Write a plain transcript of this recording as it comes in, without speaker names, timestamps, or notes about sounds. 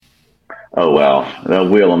Oh well, they'll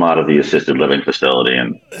wheel them out of the assisted living facility,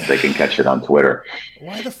 and they can catch it on Twitter.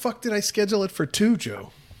 Why the fuck did I schedule it for 2,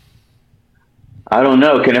 Joe? I don't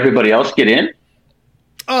know. Can everybody else get in?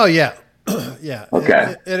 Oh yeah, yeah.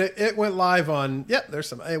 Okay. It went live on. Yeah, there's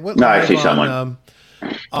some. It went No, I live see someone.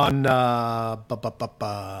 on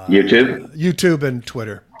YouTube. YouTube and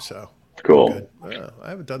Twitter. So we're Cool. good. I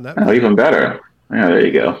haven't done that Oh, before. even better. Yeah, there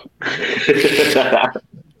you go.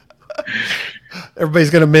 Everybody's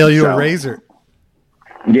gonna mail you a So, razor.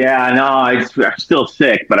 yeah, I know. I'm still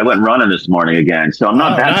sick, but I went running this morning again, so I'm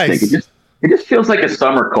not Oh, that sick. nice. It just feels like a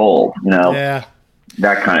summer cold, Yeah.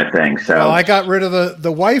 that kind of thing. Well, So, I got rid of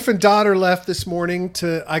the wife and daughter left this morning.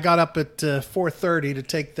 I got up at 4:30 to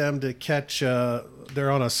take them to catch.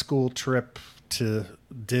 They're on a school trip to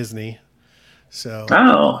Disney, so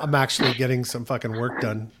oh, I'm actually getting some fucking work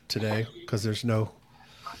done today because there's no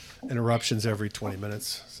interruptions every 20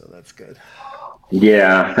 minutes. So that's good.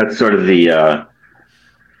 yeah, that's sort of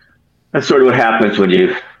what happens when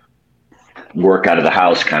you work out of the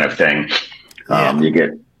house, kind of thing. Yeah. You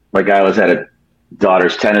get like I was at a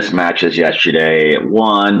daughter's tennis matches yesterday at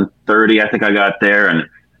 1:30. I think I got there, and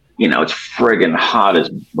it's friggin' hot as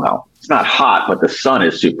well. It's not hot, but the sun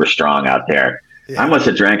is super strong out there. I Yeah. must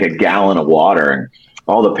have drank a gallon of water, and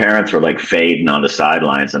all the parents were like fading on the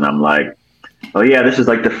sidelines, and I'm like, oh yeah, this is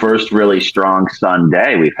like the first really strong sun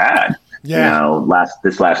day we've had. Yeah.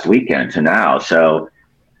 This last weekend to now. So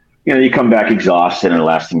you come back exhausted, and the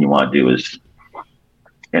last thing you want to do is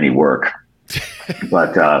any work.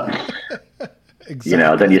 But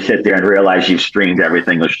Exactly. then you sit there and realize you've streamed every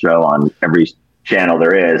single show on every channel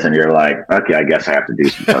there is, and you're like, okay, I guess I have to do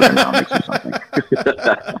some tokenomics or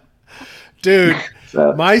something. Dude,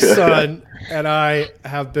 So, my son and I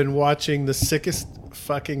have been watching the sickest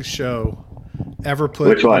fucking show ever put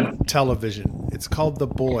which on one? television. It's called The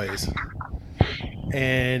Boys,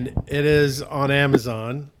 and it is on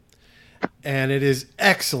Amazon, and it is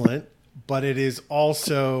excellent, but it is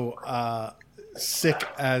also sick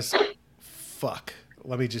as fuck.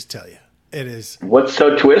 Let me just tell you, it is What's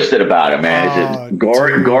so twisted about it, man? Is it dude,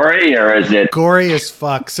 gory, or is it? gory as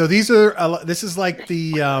fuck. So this is like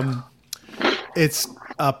it's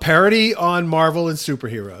a parody on Marvel and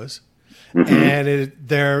superheroes, Mhm. and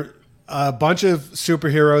they're a bunch of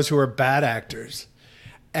superheroes who are bad actors,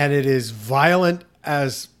 and it is violent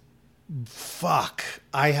as fuck.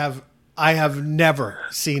 I have never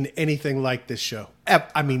seen anything like this show.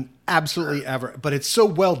 I mean, absolutely ever. But it's so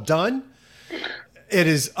well done. It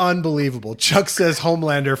is unbelievable. Chuck says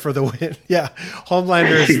Homelander for the win. Yeah,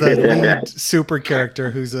 Homelander is the lead super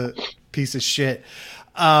character who's a piece of shit.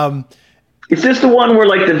 Is this the one where,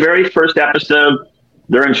 like, the very first episode,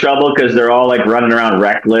 they're in trouble because they're all like running around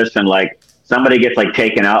reckless, and like somebody gets like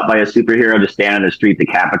taken out by a superhero to stand in the street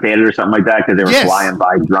decapitated or something like that because they were Yes. flying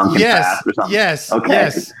by drunk and Yes. fast or something? Yes. Okay.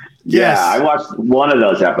 Yes. Yeah, Yes. I watched one of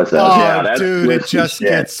those episodes. Oh, Yeah, that's dude, it twisted just shit.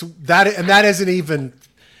 gets that, and that isn't even.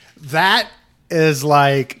 That is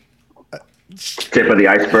like Tip of the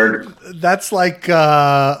iceberg. that's like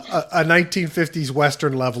a 1950s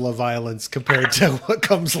Western level of violence compared to what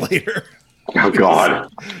comes later. Oh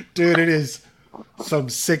God. Dude, it is some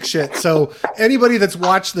sick shit. So anybody that's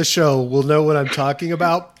watched the show will know what I'm talking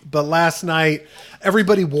about. But last night,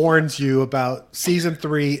 everybody warns you about season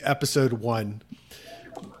 3, episode 1,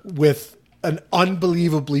 with an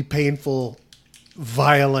unbelievably painful,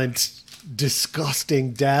 violent,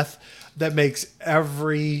 disgusting death that makes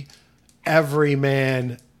every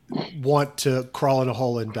man want to crawl in a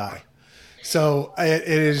hole and die. So it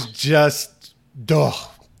is just,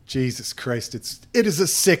 oh, Jesus Christ! It is a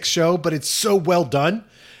sick show, but it's so well done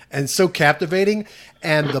and so captivating,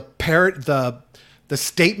 and the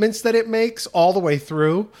statements that it makes all the way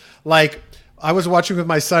through. Like, I was watching with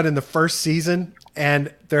my son in the first season,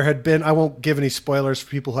 and there had been, I won't give any spoilers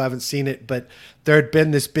for people who haven't seen it, but there had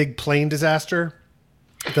been this big plane disaster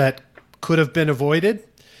that could have been avoided.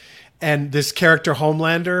 And this character,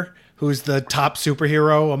 Homelander, who's the top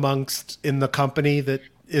superhero amongst in the company that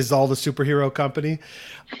is all the superhero company,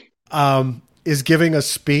 is giving a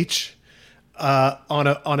speech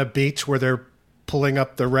on a beach where they're pulling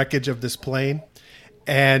up the wreckage of this plane,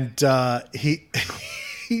 and he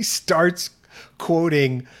he starts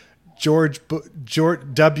quoting George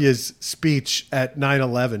W's speech at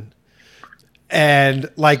 9/11, and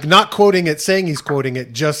like not quoting it, saying he's quoting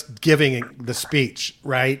it, just giving the speech,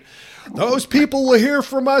 right? Those people will hear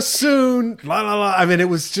from us soon. La la la. I mean, it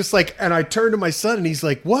was just like, and I turned to my son and he's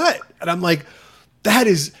like, "What?" And I'm like,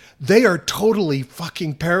 they are totally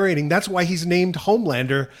fucking parodying. That's why he's named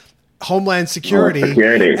Homelander, Homeland Security,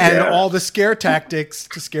 Security, and yeah. all the scare tactics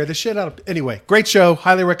to scare the shit out of. Anyway, great show.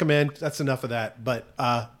 Highly recommend. That's enough of that. But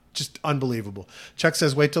just unbelievable. Chuck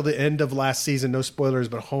says, wait till the end of last season. No spoilers,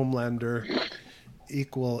 but Homelander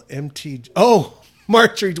equal MT. Oh,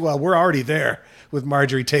 Marjorie. Well, we're already there with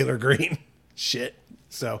Marjorie Taylor Greene. Shit.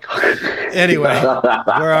 So anyway,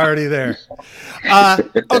 we're already there.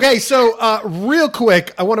 Okay. So real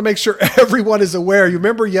quick, I want to make sure everyone is aware. You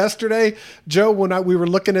remember yesterday, Joe, when we were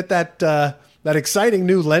looking at that exciting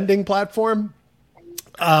new lending platform?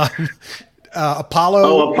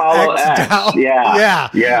 Apollo X. Yeah.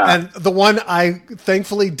 And the one I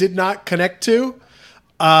thankfully did not connect to.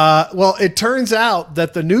 Well, it turns out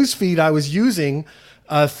that the newsfeed I was using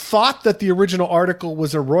thought that the original article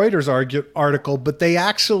was a Reuters article, but the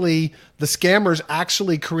scammers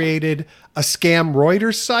actually created a scam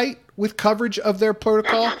Reuters site with coverage of their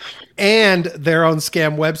protocol and their own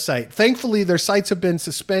scam website. Thankfully, their sites have been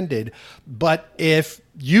suspended. But if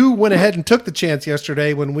you went ahead and took the chance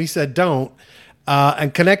yesterday when we said don't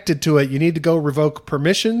and connected to it, you need to go revoke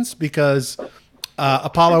permissions because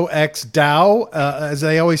Apollo X DAO, as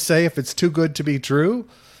they always say, if it's too good to be true,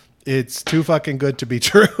 it's too fucking good to be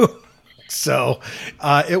true. So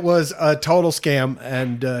it was a total scam,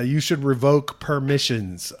 and you should revoke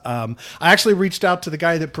permissions. I actually reached out to the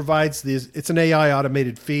guy that provides these. It's an AI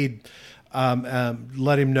automated feed.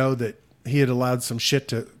 Let him know that he had allowed some shit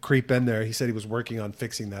to creep in there. He said he was working on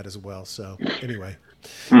fixing that as well. So anyway,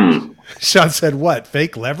 Sean said, "What,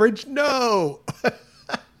 fake leverage? No."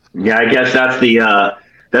 Yeah, I guess that's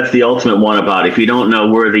the ultimate one about if you don't know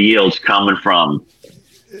where the yield's coming from.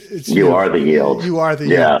 You are the yield. You are the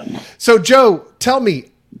yield. So, Joe, tell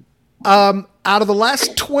me, out of the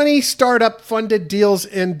last 20 startup funded deals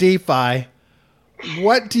in DeFi,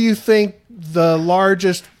 what do you think the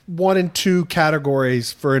largest 1 and 2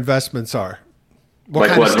 categories for investments are? What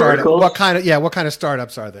kind of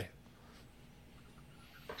startups are they?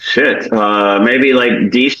 Shit, maybe like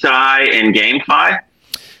DeFi and GameFi.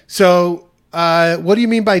 So, what do you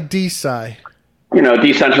mean by DeFi?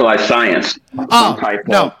 Decentralized science. Some type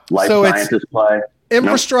of life sciences play.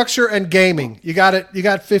 Infrastructure and gaming. You got it. You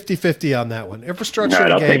got 50-50 on that one. Infrastructure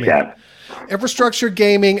and gaming. I'll take that. Infrastructure,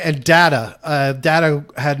 gaming, and data. Data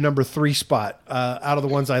had number 3 spot out of the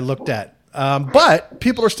ones I looked at. But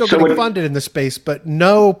people are still getting funded in the space, but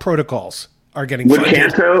no protocols are getting funded.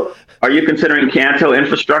 Canto, are you considering Canto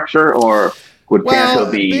infrastructure or... Well,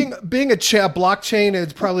 being a blockchain,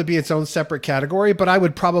 it'd probably be its own separate category, but I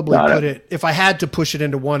would probably put it, if I had to push it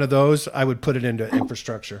into one of those, I would put it into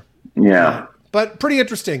infrastructure. Yeah. But pretty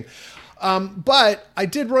interesting. But I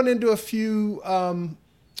did run into a few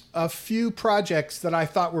projects that I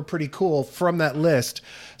thought were pretty cool from that list.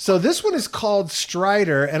 So this one is called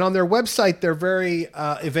Strider, and on their website, they're very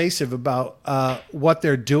evasive about what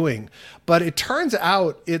they're doing. But it turns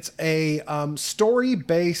out it's a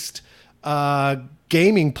story-based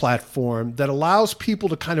gaming platform that allows people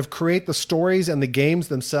to kind of create the stories and the games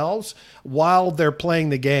themselves while they're playing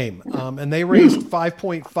the game. And they raised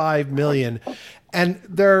 $5.5 million. And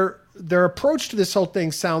their approach to this whole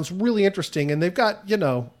thing sounds really interesting. And they've got,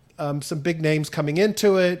 some big names coming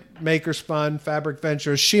into it: Makers Fund, Fabric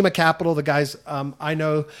Ventures, Shima Capital, the guys I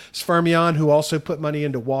know, Sfermion, who also put money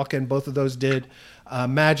into Walk-In. Both of those did.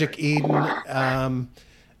 Magic Eden,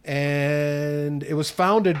 and it was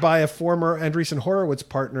founded by a former Andreessen Horowitz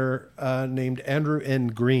partner named Andrew N.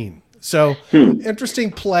 Green. So interesting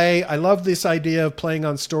play. I love this idea of playing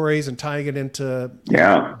on stories and tying it into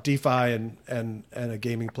DeFi and a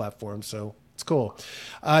gaming platform. So it's cool.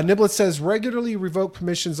 Niblet says regularly revoke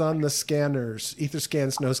permissions on the scanners,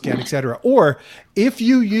 Etherscan, Snowscan, etc. Or if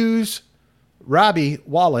you use Rabi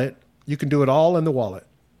wallet, you can do it all in the wallet.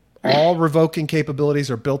 All revoking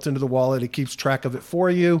capabilities are built into the wallet. It keeps track of it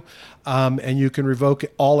for you, and you can revoke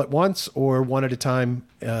it all at once or one at a time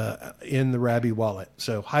in the Rabi wallet.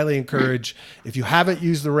 So highly encourage, if you haven't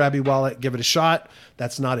used the Rabi wallet, give it a shot.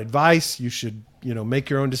 That's not advice. You should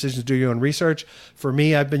make your own decisions, do your own research. For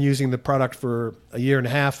me, I've been using the product for a year and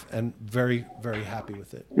a half and very, very happy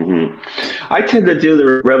with it. Mm-hmm. I tend to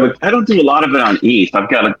do I don't do a lot of it on ETH.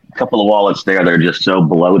 I've got a couple of wallets there that are just so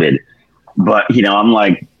bloated. But, I'm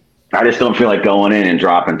like, I just don't feel like going in and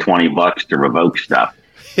dropping $20 to revoke stuff.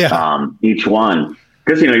 Yeah. Each one.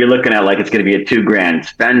 Because, you're looking at like it's going to be a $2,000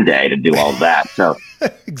 spend day to do all that. So,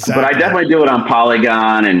 exactly. But I definitely do it on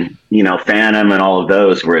Polygon and, Phantom and all of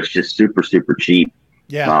those where it's just super, super cheap.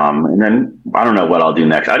 Yeah. And then I don't know what I'll do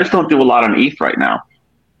next. I just don't do a lot on ETH right now.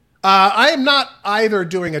 I am not either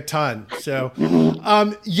doing a ton. So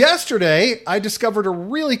yesterday I discovered a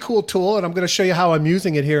really cool tool, and I'm going to show you how I'm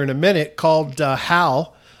using it here in a minute, called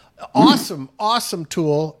HAL. Awesome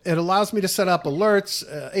tool. It allows me to set up alerts,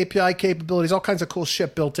 API capabilities, all kinds of cool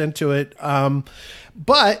shit built into it.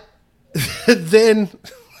 But then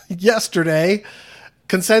yesterday,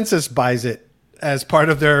 Consensus buys it as part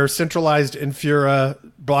of their centralized Infura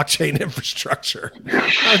blockchain infrastructure.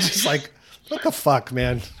 I was just like, what the fuck,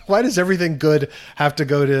 man? Why does everything good have to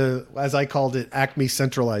go to, as I called it, Acme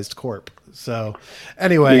Centralized Corp? So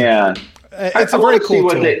anyway, Yeah. it's a very cool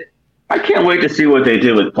tool. I can't wait to see what they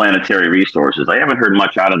do with Planetary Resources. I haven't heard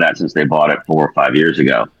much out of that since they bought it 4 or 5 years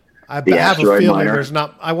ago. I have a feeling there's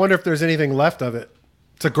not. I wonder if there's anything left of it.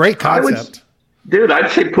 It's a great concept.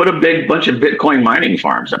 I'd say put a big bunch of Bitcoin mining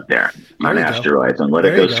farms up there on asteroids and let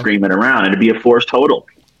it go screaming around. It'd be a force total.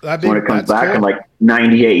 So when it comes back in like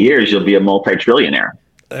 98 years, you'll be a multi-trillionaire.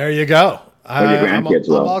 There you go. I'm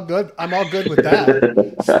all good. I'm all good with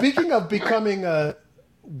that. Speaking of becoming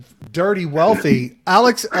dirty wealthy,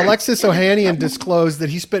 Alexis Ohanian disclosed that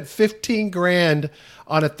he spent 15 grand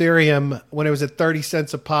on Ethereum when it was at 30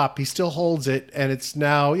 cents a pop. He still holds it, and it's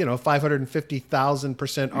now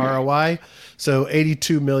 550,000% ROI. So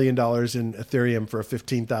 $82 million in Ethereum for a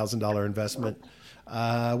 $15,000 investment.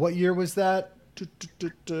 What year was that?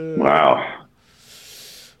 Wow.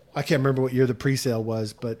 I can't remember what year the pre-sale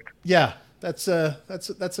was, but yeah, that's a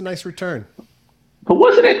nice return. But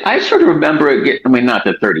wasn't it? I sort of remember it get. I mean, not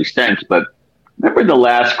the 30 cents, but remember the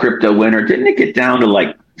last crypto winter? Didn't it get down to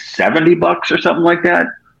like $70 or something like that?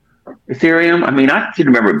 Ethereum. I mean, I did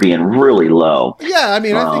remember it being really low. Yeah, I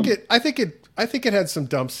mean, I think it had some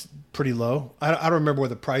dumps pretty low. I don't remember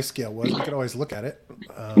what the price scale was. We could always look at it.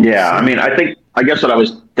 I mean, I guess what I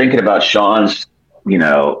was thinking about Sean's,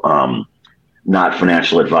 not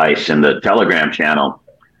financial advice in the Telegram channel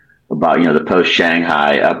about the post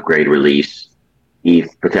Shanghai upgrade release.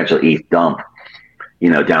 Potential ETH dump,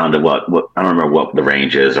 down to what I don't remember what the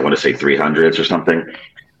range is. I want to say 300s or something.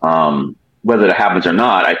 Whether that happens or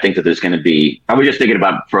not, I think that there's going to be. I was just thinking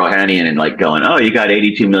about Ohanian and like going, oh, you got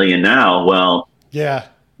 82 million now. Well, yeah,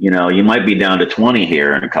 you might be down to 20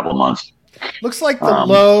 here in a couple of months. Looks like the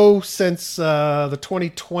low since the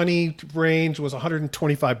 2020 range was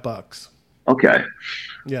 $125. Okay.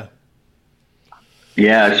 Yeah.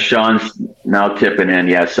 Yeah, Sean's now tipping in,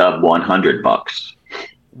 sub $100.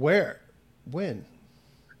 Where? When?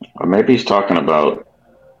 Or maybe he's talking about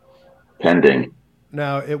pending.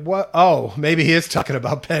 Now, it was. Oh, maybe he is talking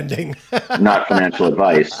about pending. Not financial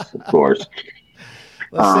advice, of course.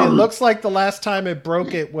 Let's see. It looks like the last time it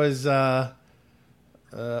broke was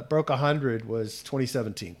broke 100 was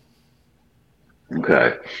 2017.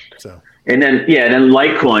 Okay. So. And then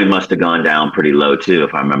Litecoin must have gone down pretty low too,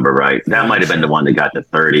 if I remember right. That might have been the one that got to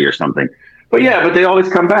 30 or something. But but they always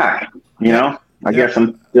come back. I guess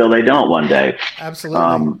until they don't one day.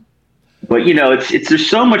 Absolutely. But it's there's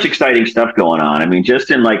so much exciting stuff going on. I mean,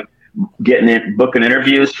 just in like booking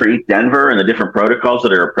interviews for ETH Denver and the different protocols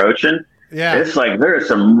that are approaching. Yeah, it's like there's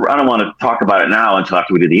some. I don't want to talk about it now until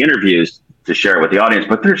after we do the interviews to share it with the audience.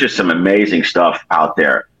 But there's just some amazing stuff out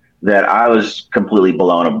there that I was completely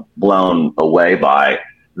blown away by,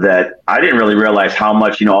 that I didn't really realize how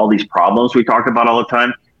much, all these problems we talk about all the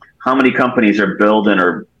time, how many companies are building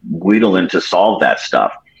or wheedling to solve that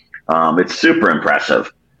stuff. It's super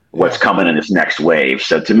impressive what's coming in this next wave.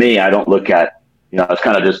 So to me, I don't look at, I was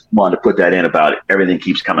kind of just wanted to put that in about everything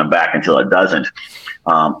keeps coming back until it doesn't.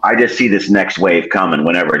 I just see this next wave coming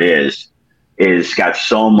whenever it is got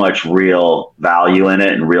so much real value in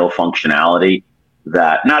it and real functionality,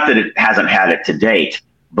 that not that it hasn't had it to date,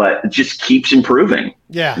 but it just keeps improving.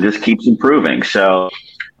 Yeah. It just keeps improving. So,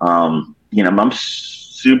 I'm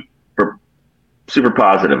super, super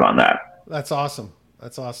positive on that. That's awesome.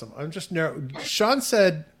 I'm just Sean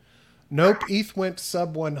said, nope, ETH went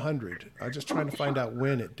sub 100. I'm just trying to find out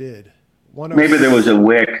when it did. Maybe there was a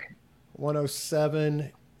wick.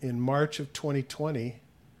 107 in March of 2020.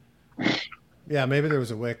 Yeah, maybe there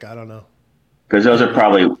was a wick. I don't know. Because those are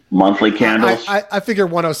probably monthly candles. I figure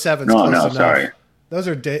 107 is close enough. Sorry. Those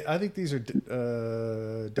are I think these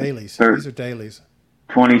are dailies. These are dailies.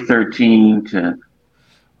 2013 to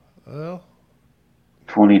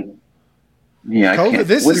 20. Yeah, COVID,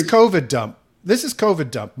 this is COVID dump. This is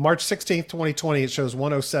COVID dump. March 16th, 2020. It shows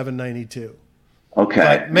 107.92. Okay.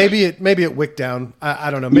 But maybe it wicked down. I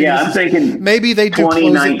don't know. Maybe I'm thinking maybe they do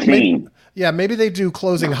 2019. Maybe they do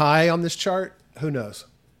closing high on this chart. Who knows?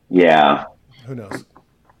 Yeah. Who knows?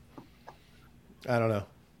 I don't know.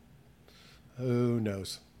 Who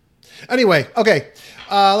knows? Anyway, okay.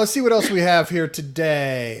 Let's see what else we have here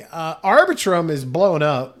today. Arbitrum is blowing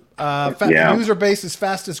up. User base is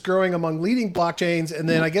fastest growing among leading blockchains. And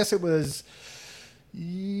then I guess it was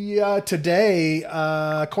today,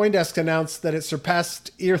 CoinDesk announced that it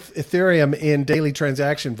surpassed Ethereum in daily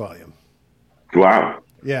transaction volume. Wow.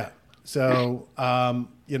 Yeah. So,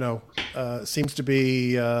 seems to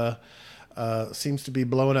be seems to be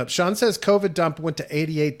blowing up. Sean says COVID dump went to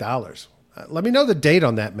 $88. Let me know the date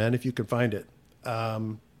on that, man, if you can find it.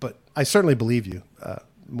 But I certainly believe you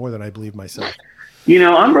more than I believe myself.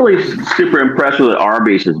 I'm really super impressed with what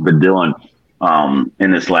Arby's has been doing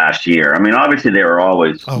in this last year. I mean, obviously they were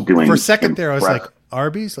always doing. For a second there, I was like,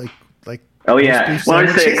 Arby's, like. Oh yeah. Well, I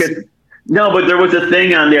say no, but there was a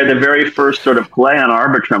thing on there. The very first sort of play on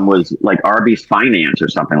Arbitrum was like Arby's Finance or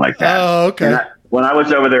something like that. Oh, okay. When I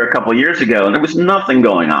was over there a couple of years ago, and there was nothing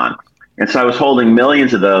going on, and so I was holding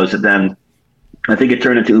millions of those, and then I think it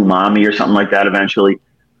turned into Umami or something like that eventually.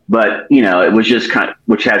 But it was just kind of,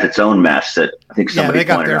 which has its own mess that I think somebody they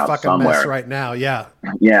got pointed their out fucking somewhere. mess right now. Yeah.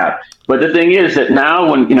 Yeah. But the thing is that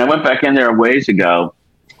now when I went back in there a ways ago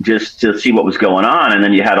just to see what was going on, and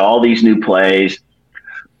then you had all these new plays.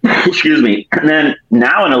 Excuse me. And then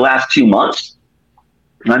now in the last 2 months,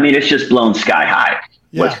 I mean, it's just blown sky high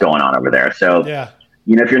what's going on over there. So,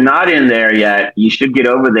 if you're not in there yet, you should get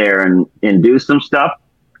over there and do some stuff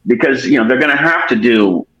because, they're going to have to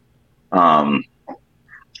do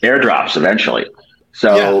airdrops eventually.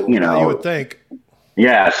 So, you would think.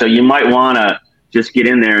 Yeah. So you might want to just get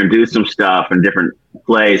in there and do some stuff in different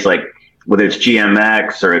plays, like whether it's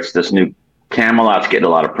GMX or it's this new Camelot's getting a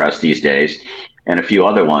lot of press these days. And a few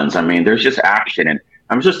other ones. I mean, there's just action. And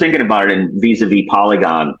I'm just thinking about it in vis-a-vis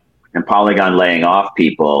Polygon and Polygon laying off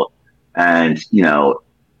people. And,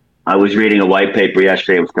 I was reading a white paper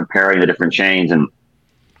yesterday. I was comparing the different chains and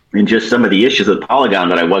just some of the issues with Polygon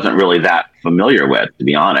that I wasn't really that familiar with, to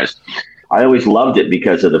be honest. I always loved it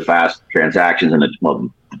because of the fast transactions and the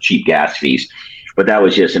cheap gas fees. But that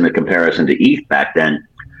was just in a comparison to ETH back then.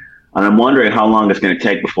 And I'm wondering how long it's going to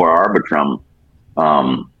take before Arbitrum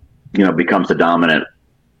becomes the dominant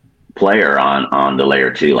player on the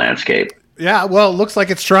layer 2 landscape. Yeah, well, it looks like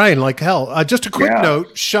it's trying like hell. Just a quick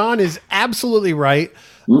note, Sean is absolutely right.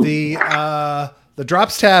 The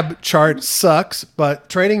drops tab chart sucks, but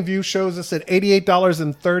TradingView shows us at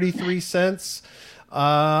 $88.33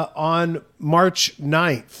 on March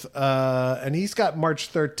 9th. And he's got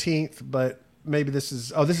March 13th, but maybe this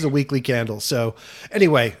is a weekly candle. So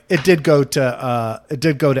anyway, it did go to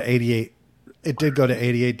 88. It did go to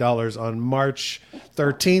 $88 on March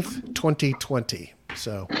 13th, 2020.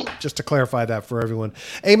 So just to clarify that for everyone.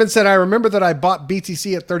 Eamon said, I remember that I bought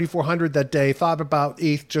BTC at 3,400 that day, thought about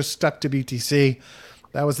ETH, just stuck to BTC.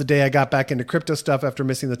 That was the day I got back into crypto stuff after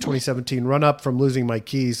missing the 2017 run up from losing my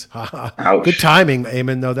keys. Good timing,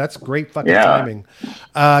 Eamon, though. That's great fucking timing.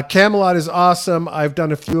 Camelot is awesome. I've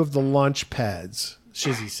done a few of the launch pads,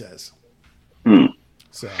 Shizzy says.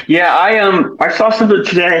 So yeah, I saw something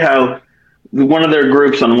today how one of their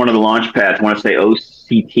groups on one of the launch pads, I want to say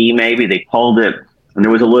OCT maybe, they pulled it, and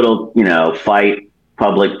there was a little, fight,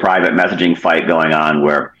 public-private messaging fight going on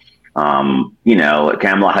where,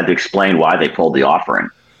 Camelot had to explain why they pulled the offering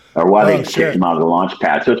or why they kicked them out of the launch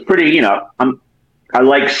pad. So it's pretty, I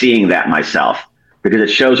like seeing that myself because it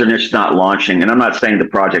shows they're just not launching. And I'm not saying the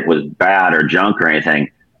project was bad or junk or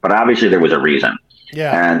anything, but obviously there was a reason.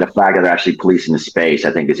 Yeah. And the fact that they're actually policing the space,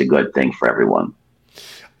 I think, is a good thing for everyone.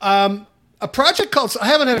 A project called, I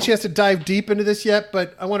haven't had a chance to dive deep into this yet,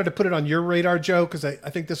 but I wanted to put it on your radar, Joe, because I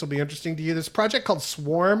think this will be interesting to you. This project called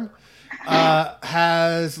Swarm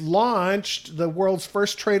has launched the world's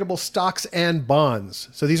first tradable stocks and bonds.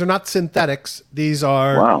 So these are not synthetics. These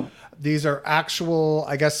are actual,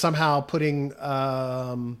 I guess, somehow putting,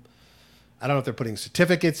 I don't know if they're putting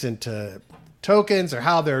certificates into tokens or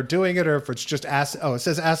how they're doing it, or if it's just it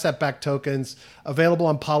says asset-backed tokens available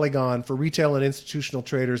on Polygon for retail and institutional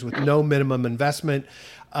traders with no minimum investment.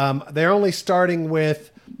 They're only starting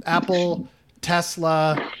with Apple,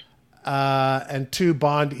 Tesla, and 2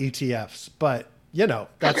 bond ETFs, but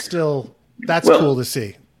that's cool to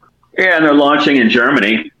see. Yeah, and they're launching in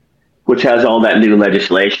Germany, which has all that new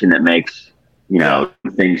legislation that makes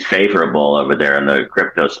things favorable over there in the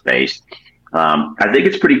crypto space. I think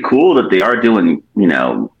it's pretty cool that they are doing,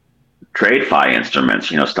 TradeFi instruments,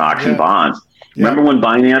 stocks and bonds. Yeah. Remember when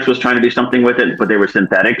Binance was trying to do something with it, but they were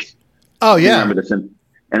synthetics? Oh, yeah. Remember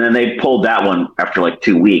and then they pulled that one after like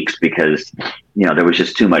 2 weeks because, there was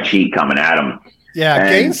just too much heat coming at them. Yeah, and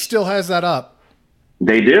Gaines still has that up.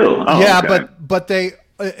 They do? Oh, yeah, okay. but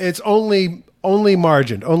it's only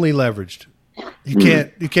margined, only leveraged.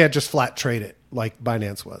 You can't just flat trade it like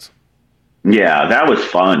Binance was. Yeah, that was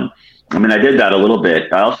fun. I mean, I did that a little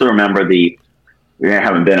bit. I also remember I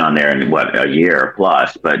haven't been on there in a year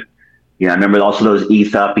plus, but I remember also those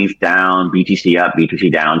ETH up, ETH down, BTC up,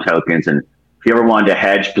 BTC down tokens. And if you ever wanted to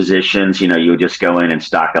hedge positions, you would just go in and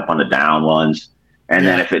stock up on the down ones. And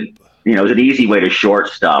then if it was an easy way to short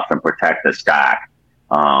stuff and protect the stack.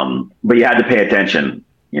 But you had to pay attention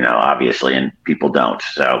obviously, and people don't.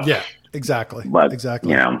 So yeah, exactly. But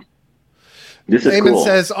exactly. This is Eamon cool.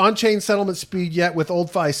 says on-chain settlement speed yet with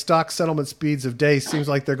old-fi stock settlement speeds of days seems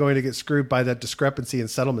like they're going to get screwed by that discrepancy in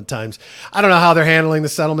settlement times. I don't know how they're handling the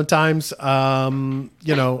settlement times.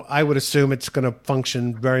 I would assume it's going to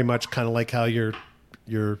function very much kind of like how your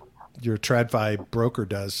TradFi broker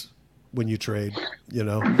does when you trade.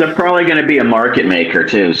 They're probably going to be a market maker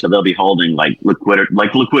too, so they'll be holding like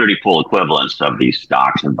liquidity pool equivalents of these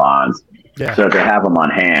stocks and bonds. Yeah. So if they have them on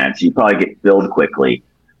hand, so you probably get billed quickly,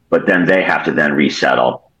 but then they have to then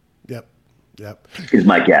resettle. Yep. Is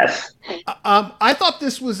my guess. I thought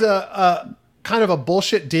this was a kind of a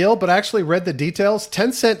bullshit deal, but I actually read the details.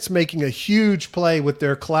 Tencent's making a huge play with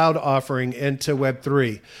their cloud offering into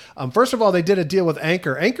Web3. First of all, they did a deal with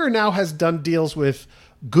Anchor. Anchor now has done deals with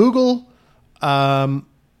Google,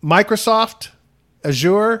 Microsoft,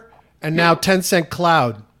 Azure, and now Tencent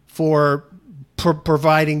Cloud for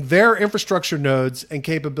providing their infrastructure nodes and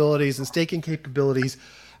capabilities and staking capabilities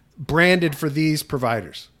branded for these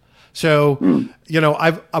providers. So,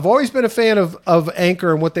 I've always been a fan of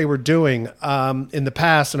Anchor and what they were doing in the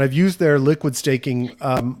past, and I've used their liquid staking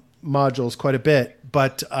modules quite a bit.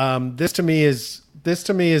 But this to me is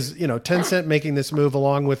Tencent making this move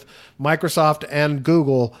along with Microsoft and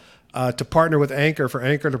Google to partner with Anchor for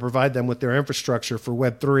Anchor to provide them with their infrastructure for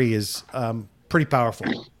Web3 is pretty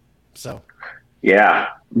powerful. So, yeah,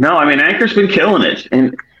 no, I mean Anchor's been killing it,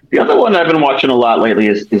 and the other one I've been watching a lot lately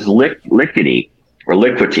is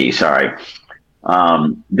Liquidity, sorry.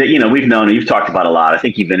 That we've known, you've talked about a lot. I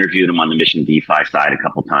think you've interviewed them on the Mission DeFi side a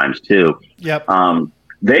couple times too. Yep.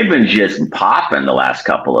 They've been just popping the last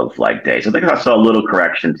couple of days. I think I saw a little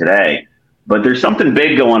correction today, but there's something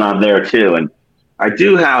big going on there too. And I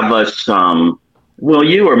do have us,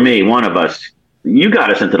 you or me, one of us, you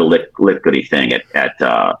got us into the Liquidity thing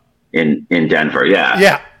in Denver.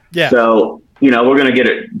 Yeah. Yeah. So, we're going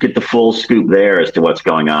to get the full scoop there as to what's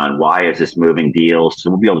going on. Why is this moving deals?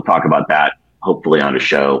 So we'll be able to talk about that hopefully on the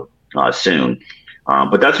show soon.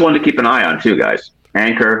 But that's one to keep an eye on too, guys.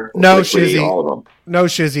 Anchor, Shizzy, all of them. No,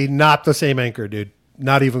 Shizzy, not the same Anchor, dude.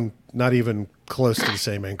 Not even close to the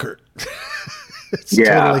same Anchor. It's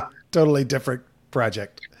totally different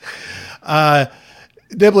project.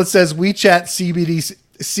 Diblet says WeChat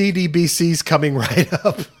CDBC's coming right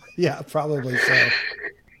up. Yeah, probably so.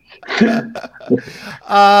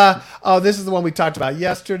 This is the one we talked about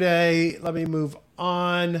yesterday. Let me move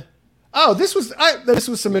on. This was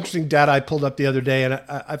some interesting data I pulled up the other day, and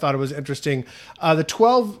I thought it was interesting. The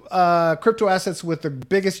 12 crypto assets with the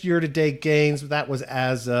biggest year-to-date gains, that was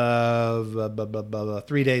as of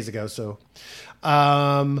 3 days ago. So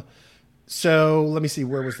let me see,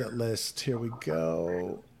 where was that list? Here we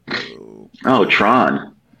go. Oh,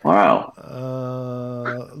 Tron. Wow.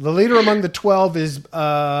 The leader among the 12 is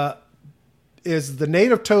the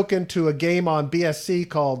native token to a game on BSC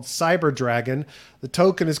called Cyber Dragon. The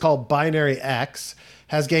token is called Binary X,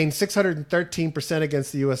 has gained 613%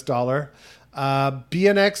 against the US dollar.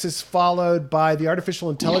 BNX is followed by the artificial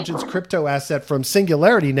intelligence crypto asset from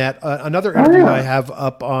SingularityNet, another interview I have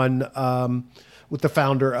up on with the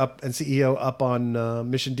founder and CEO up on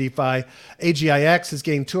Mission DeFi. AGIX has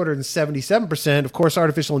gained 277%. Of course,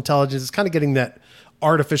 artificial intelligence is kind of getting that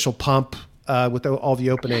artificial pump with all the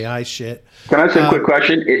OpenAI shit. Can I ask a quick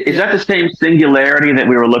question? Is that the same Singularity that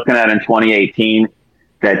we were looking at in 2018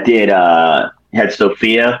 that had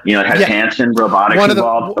Sophia? It had Hanson Robotics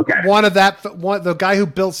involved? The guy who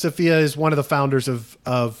built Sophia is one of the founders of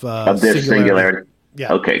this Singularity.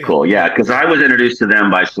 Yeah. Okay, cool. Yeah, because I was introduced to them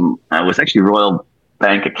by it was actually Royal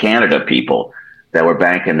Bank of Canada people that were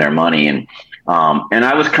banking their money. And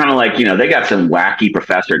I was kind of like, they got some wacky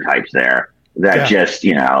professor types there that just,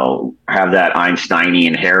 have that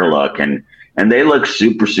Einsteinian hair look and they look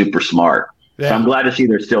super, super smart. Yeah. So I'm glad to see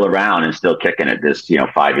they're still around and still kicking it this,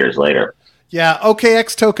 5 years later. Yeah.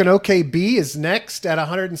 OKX token OKB is next at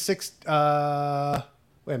 106. Wait a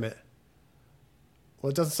minute. Well,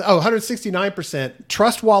 it doesn't say. 169%.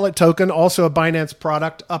 Trust Wallet token, also a Binance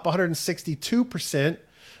product, up 162%.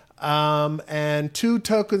 And two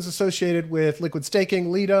tokens associated with liquid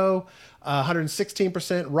staking, Lido,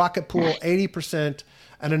 116%, Rocket Pool, 80%,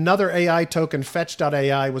 and another AI token,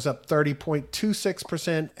 Fetch.ai, was up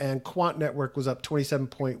 30.26%, and Quant Network was up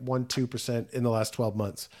 27.12% in the last 12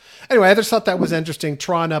 months. Anyway, I just thought that was interesting.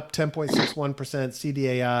 Tron up 10.61%,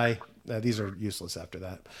 CDAI. These are useless after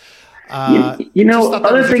that.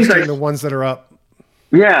 Other things like the ones that are up.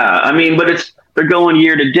 Yeah, I mean, but they're going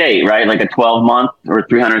year to date, right? Like a 12-month or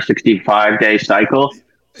 365-day cycle.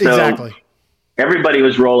 So exactly. Everybody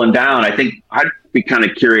was rolling down. I think I'd be kind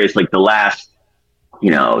of curious, like the last,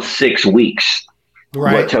 6 weeks,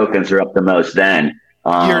 Right. what tokens are up the most then.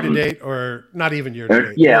 Year to date, or not even year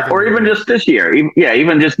to date. Or even just this year.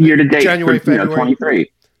 Even just year to date January, for February.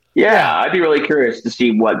 23. Yeah, I'd be really curious to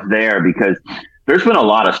see what's there because there's been a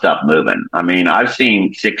lot of stuff moving. I mean, I've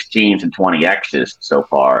seen 16s and 20Xs so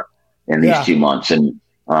far in these 2 months. And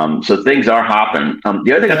so things are hopping.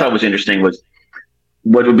 The other thing I thought was interesting was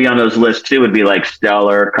what would be on those lists too would be like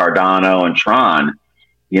Stellar, Cardano, and Tron,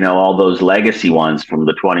 all those legacy ones from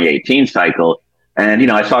the 2018 cycle.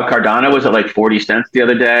 And, I saw Cardano was at like 40 cents the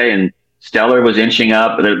other day and Stellar was inching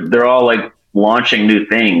up. They're all like launching new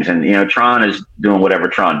things. And, Tron is doing whatever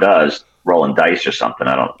Tron does, rolling dice or something.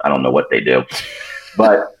 I don't know what they do,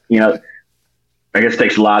 but, I guess it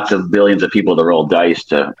takes lots of billions of people to roll dice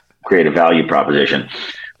to create a value proposition.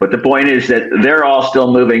 But the point is that they're all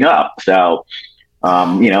still moving up. So,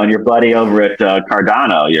 and your buddy over at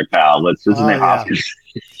Cardano, your pal, what's his name? Hoskins.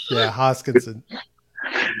 Yeah, Hoskinson.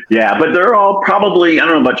 Yeah, but they're all probably, I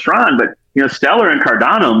don't know about Tron, but, Stellar and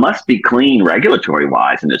Cardano must be clean regulatory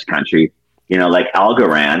wise in this country, like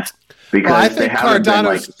Algorand, because they haven't been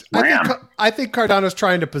like I think Cardano's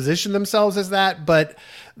trying to position themselves as that, but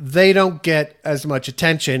they don't get as much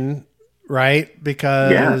attention, right?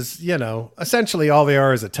 Because, essentially all they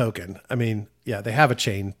are is a token. I mean, they have a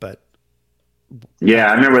chain, but.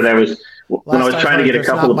 Yeah, I remember there was, when I was trying to get a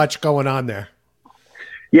couple not much going on there.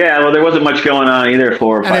 Yeah, well, there wasn't much going on either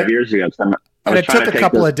 4 or 5 years ago. So and it took a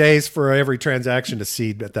couple of days for every transaction to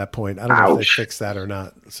seed at that point. I don't know if they fixed that or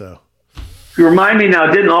not. So, you remind me now,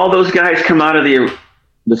 didn't all those guys come out of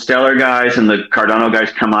the Stellar guys and the Cardano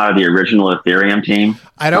guys come out of the original Ethereum team?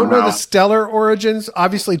 I don't know the Stellar origins.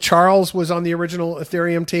 Obviously, Charles was on the original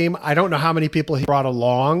Ethereum team. I don't know how many people he brought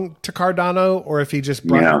along to Cardano or if he just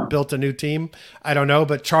built a new team. I don't know.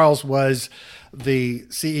 But Charles was the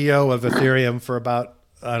CEO of Ethereum for about,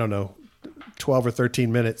 12 or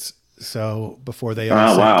 13 minutes. So before they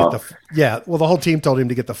all the whole team told him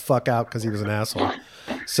to get the fuck out because he was an asshole.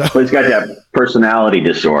 So he's got that personality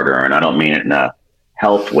disorder, and I don't mean it in a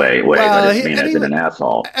health way, but I just mean as an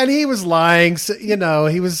asshole. And he was lying. So,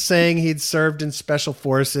 he was saying he'd served in special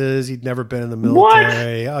forces. He'd never been in the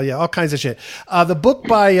military. What? Oh yeah, all kinds of shit. The book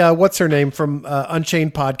by what's her name from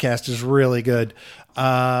Unchained podcast is really good.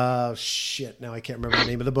 Now I can't remember the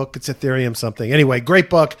name of the book. It's Ethereum something. Anyway, great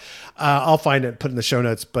book. I'll find it and put in the show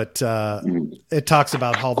notes, but it talks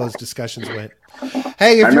about how those discussions went.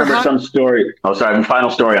 Hey, I remember some story. Oh, sorry. The final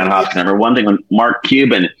story on Hoskins. I remember one thing when Mark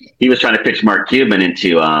Cuban, he was trying to pitch Mark Cuban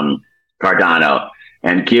into Cardano,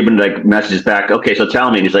 and Cuban messages back, okay, so tell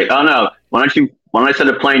me. And he's like, oh no, when I send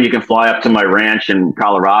a plane, you can fly up to my ranch in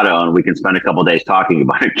Colorado and we can spend a couple of days talking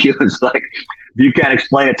about it. Cuban's like, if you can't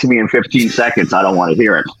explain it to me in 15 seconds, I don't want to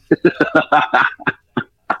hear it.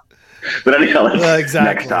 But anyhow,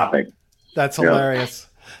 exactly. Next topic. That's hilarious.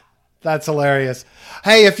 That's hilarious.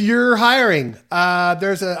 Hey, if you're hiring, I'm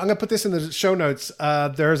going to put this in the show notes.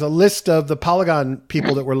 There's a list of the Polygon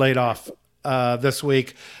people that were laid off this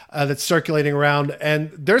week that's circulating around.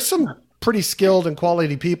 And there's some pretty skilled and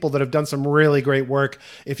quality people that have done some really great work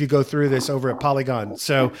if you go through this over at Polygon.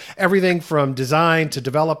 So everything from design to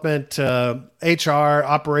development to HR,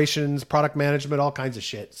 operations, product management, all kinds of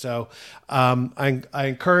shit. So I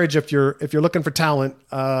encourage if you're looking for talent,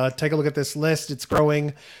 take a look at this list. It's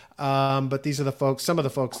growing. But these are some of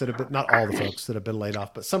the folks that have been, not all the folks that have been laid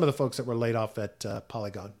off, but some of the folks that were laid off at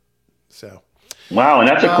Polygon. So. Wow. And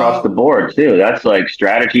that's across the board too. That's like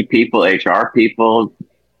strategy people, HR people,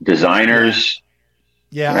 designers.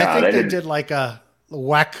 Yeah. I think they did like a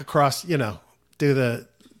whack across, let's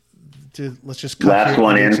just cut last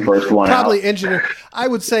one in, first one probably out. Engineer. I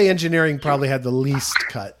would say engineering probably had the least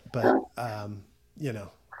cut, but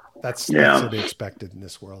that's to be expected in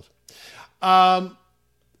this world. What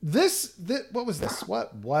was this?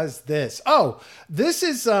 What was this? Oh, this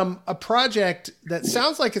is a project that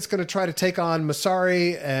sounds like it's going to try to take on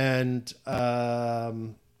Masari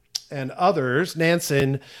and others,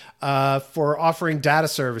 Nansen, for offering data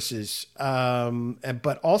services,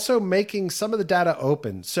 but also making some of the data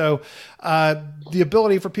open. So the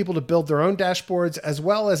ability for people to build their own dashboards, as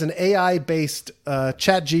well as an AI-based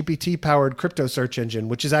chat GPT-powered crypto search engine,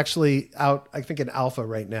 which is actually out, I think, in alpha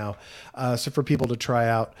right now. So for people to try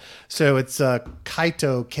out. So it's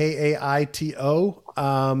Kaito, Kaito.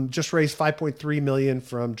 Just raised $5.3 million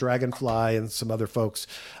from Dragonfly and some other folks.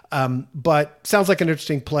 But sounds like an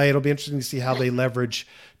interesting play. It'll be interesting to see how they leverage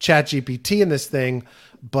ChatGPT in this thing.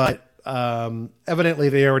 But evidently,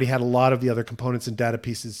 they already had a lot of the other components and data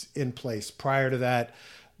pieces in place. Prior to that,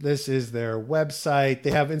 this is their website.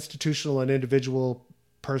 They have institutional and individual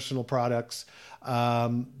personal products.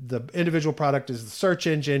 The individual product is the search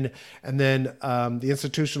engine, and then the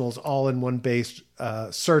institutional is all in one based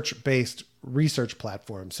search based research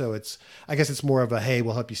platform. So I guess it's more of a, hey,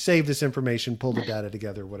 we'll help you save this information, pull the data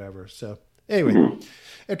together, whatever. So anyway,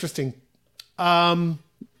 interesting. So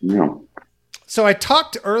I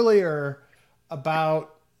talked earlier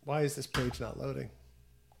about, why is this page not loading?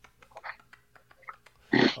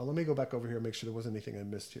 Oh, let me go back over here and make sure there wasn't anything I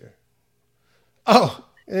missed here. Oh,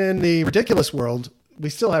 in the ridiculous world, we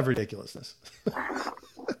still have ridiculousness.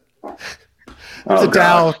 There's a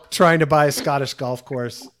Dow trying to buy a Scottish golf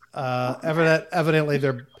course. Evidently,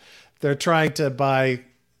 they're trying to buy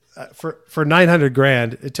for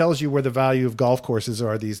 $900,000. It tells you where the value of golf courses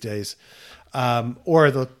are these days,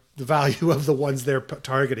 or the value of the ones they're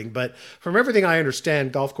targeting. But from everything I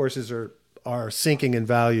understand, golf courses are sinking in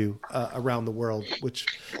value around the world, which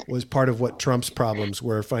was part of what Trump's problems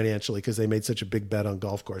were financially, because they made such a big bet on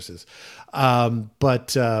golf courses.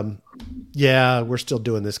 Yeah, we're still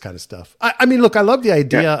doing this kind of stuff. I mean, look, I love the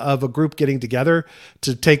idea of a group getting together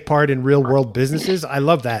to take part in real world businesses. I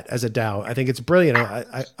love that as a DAO. I think it's brilliant.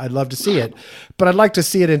 I'd love to see it, but I'd like to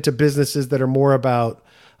see it into businesses that are more about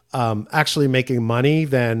actually making money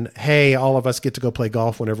than, hey, all of us get to go play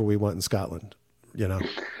golf whenever we want in Scotland, you know?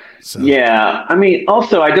 So. Yeah. I mean,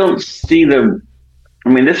 also, I don't see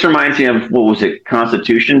this reminds me of, what was it,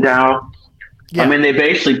 Constitution DAO? Yeah. I mean, they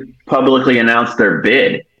basically publicly announced their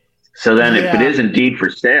bid. So then if it is indeed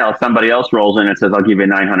for sale, somebody else rolls in and says, I'll give you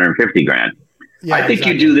 $950,000. Yeah, I think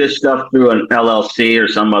you do this stuff through an LLC or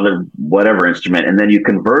some other whatever instrument, and then you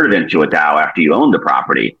convert it into a DAO after you own the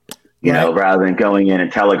property, you know, rather than going in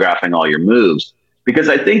and telegraphing all your moves. Because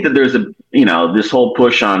I think that there's this whole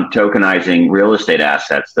push on tokenizing real estate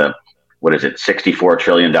assets, $64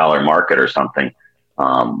 trillion market or something,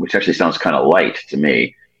 which actually sounds kind of light to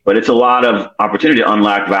me. But it's a lot of opportunity to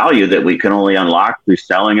unlock value that we can only unlock through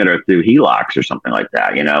selling it or through HELOCs or something like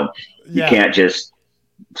that. You know, you can't just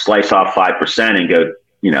slice off 5% and go,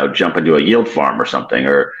 jump into a yield farm or something,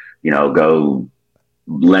 or, go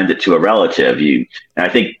lend it to a relative. And I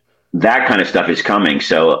think that kind of stuff is coming.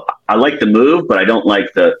 So I like the move, but I don't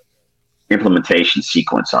like the implementation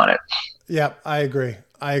sequence on it. Yeah, I agree.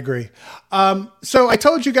 So I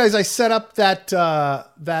told you guys I set up that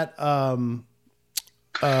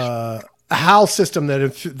HAL system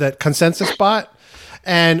that Consensus bought.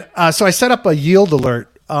 And so I set up a yield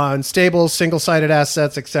alert on stable single-sided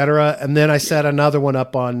assets, et cetera. And then I set another one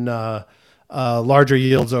up on larger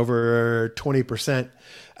yields over 20%.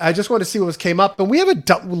 I just wanted to see what came up. And we haven't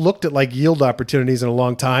looked at like yield opportunities in a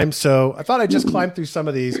long time. So I thought I'd just climb through some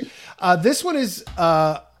of these. This one is,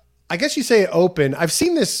 I guess you say open. I've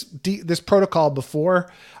seen this protocol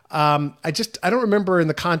before. I don't remember in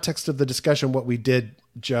the context of the discussion what we did,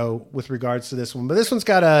 Joe, with regards to this one. But this one's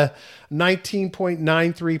got a 19.93%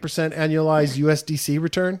 annualized USDC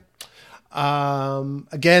return.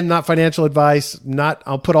 Again, not financial advice.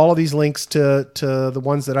 I'll put all of these links to the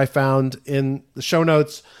ones that I found in the show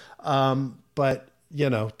notes. But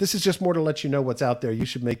this is just more to let you know what's out there. You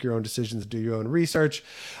should make your own decisions, do your own research.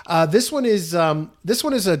 This one is a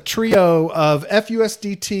trio of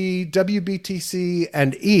FUSDT, WBTC,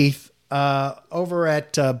 and ETH over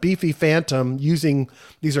at Beefy Phantom using,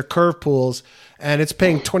 these are curve pools, and it's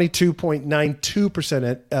paying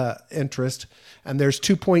 22.92% interest, and there's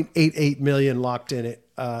 2.88 million locked in it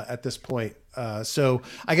at this point. So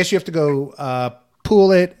I guess you have to go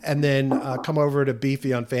pool it and then come over to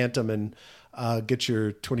Beefy on Phantom and get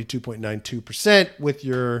your 22.92% with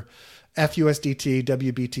your FUSDT,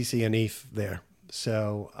 WBTC, and ETH there.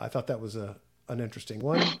 So I thought that was an interesting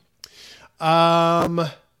one.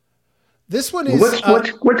 This one is what's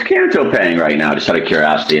Canto paying right now? Just out of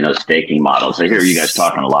curiosity, staking models. I hear you guys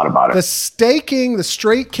talking a lot about it. The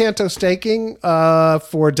straight Canto staking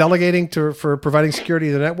for delegating for providing security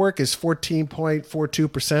to the network is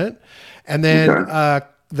 14.42%, and then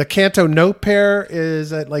the Canto note pair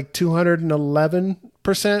is at like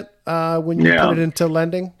 211% when you put it into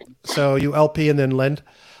lending. So you LP and then lend.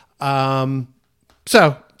 So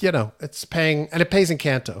it's paying, and it pays in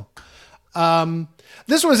Canto.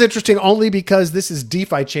 This one is interesting only because this is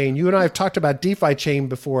DeFi chain. You and I have talked about DeFi chain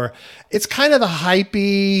before. It's kind of the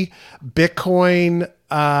hypey Bitcoin,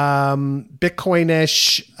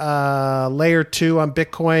 Bitcoin-ish layer 2 on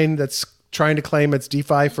Bitcoin that's trying to claim it's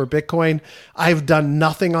DeFi for Bitcoin. I've done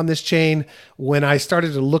nothing on this chain. When I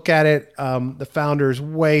started to look at it, the founder is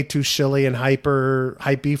way too shilly and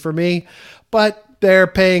hypey for me, but they're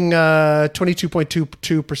paying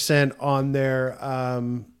 22.22% on their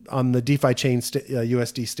on the DeFi chain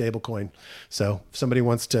USD stablecoin. So if somebody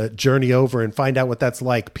wants to journey over and find out what that's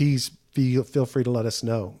like, please feel free to let us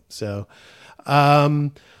know. So,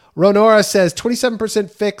 Ronora says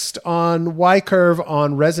 27% fixed on Y curve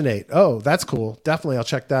on Resonate. Oh, that's cool. Definitely. I'll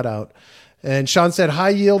check that out. And Sean said, high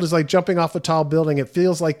yield is like jumping off a tall building. It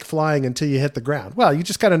feels like flying until you hit the ground. Well, you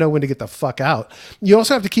just got to know when to get the fuck out. You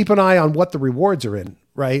also have to keep an eye on what the rewards are in,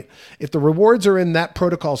 right? If the rewards are in that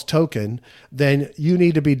protocol's token, then you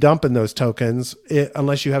need to be dumping those tokens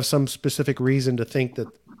unless you have some specific reason to think that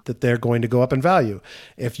they're going to go up in value.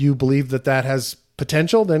 If you believe that has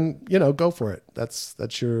potential, then, go for it. That's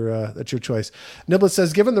your choice. Niblet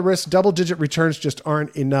says, given the risk, double-digit returns just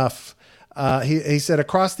aren't enough. He said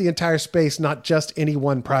across the entire space, not just any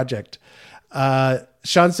one project.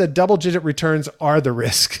 Sean said double-digit returns are the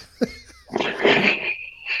risk.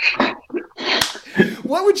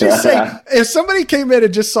 What would you say if somebody came in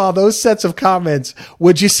and just saw those sets of comments?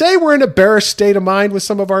 Would you say we're in a bearish state of mind with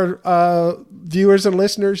some of our viewers and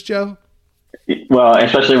listeners, Joe? Well,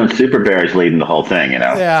 especially when Super Bear is leading the whole thing,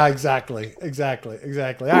 Yeah, exactly. All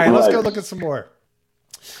right, let's go look at some more.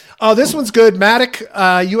 Oh, this one's good. Matic,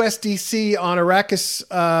 USDC on Arrakis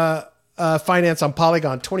finance on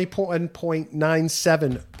Polygon,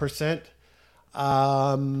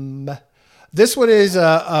 21.97%. This one is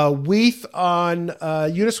a WETH on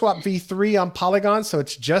Uniswap V3 on Polygon, so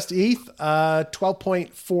it's just ETH,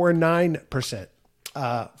 12.49%.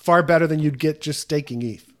 Far better than you'd get just staking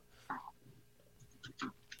ETH.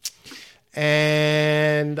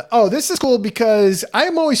 And this is cool because I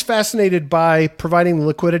am always fascinated by providing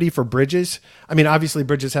liquidity for bridges. I mean, obviously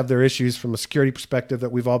bridges have their issues from a security perspective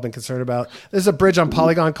that we've all been concerned about. There's a bridge on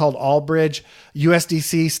Polygon called Allbridge.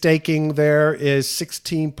 USDC staking there is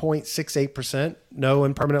 16.68%. No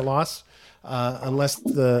impermanent loss, unless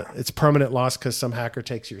it's permanent loss because some hacker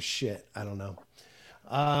takes your shit. I don't know.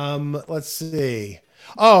 Let's see.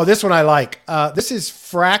 Oh, this one I like. This is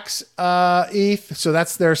Frax ETH. So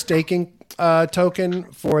that's their staking token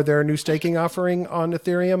for their new staking offering on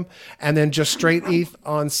Ethereum, and then just straight ETH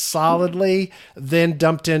on Solidly, then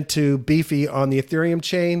dumped into Beefy on the Ethereum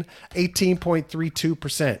chain,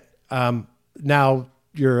 18.32%. Now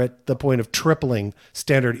you're at the point of tripling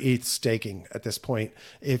standard ETH staking at this point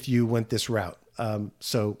if you went this route.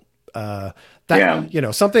 Something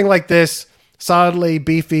like this, Solidly,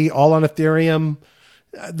 Beefy, all on Ethereum.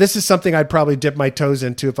 This is something I'd probably dip my toes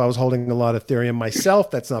into if I was holding a lot of Ethereum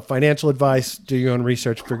myself. That's not financial advice. Do your own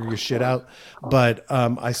research, figure your shit out. But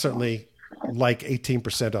I certainly like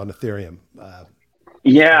 18% on Ethereum.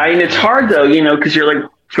 It's hard though, because you're like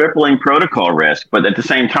tripling protocol risk. But at the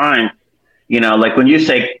same time, like when you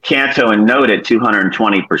say Canto and Node at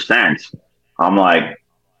 220%, I'm like,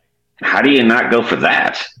 how do you not go for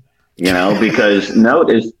that? Because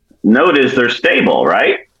Node is their stable,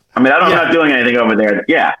 right? I mean, I'm not doing anything over there.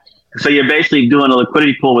 Yeah. So you're basically doing a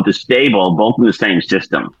liquidity pool with a stable, both in the same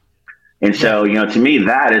system. And so, to me,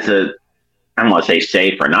 that is I don't want to say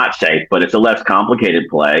safe or not safe, but it's a less complicated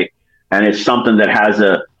play. And it's something that has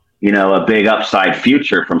a big upside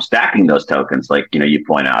future from stacking those tokens, like, you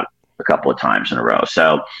point out a couple of times in a row.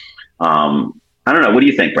 So I don't know. What do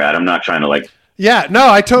you think, Brad? I'm not trying to Yeah, no,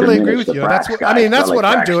 I totally agree with you. That's what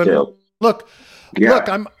I'm doing. Too. Look,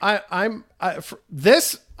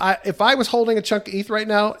 if I was holding a chunk of ETH right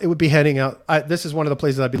now, it would be heading out. This is one of the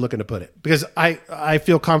places I'd be looking to put it because I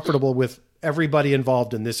feel comfortable with everybody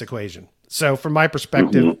involved in this equation. So from my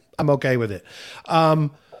perspective, I'm okay with it.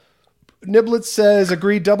 Niblet says,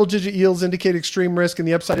 agree, double-digit yields indicate extreme risk, and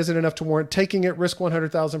the upside isn't enough to warrant taking it. Risk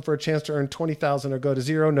 100,000 for a chance to earn 20,000 or go to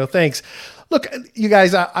zero. No thanks. Look, you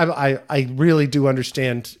guys, I really do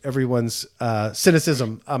understand everyone's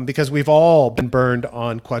cynicism because we've all been burned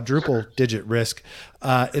on quadruple-digit risk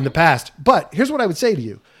in the past. But here's what I would say to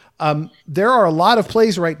you. There are a lot of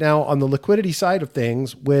plays right now on the liquidity side of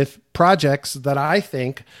things with projects that I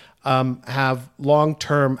think have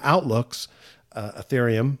long-term outlooks,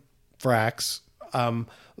 Ethereum, Frax,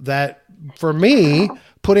 that for me,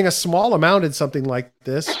 putting a small amount in something like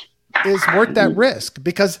this is worth that risk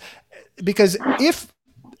because if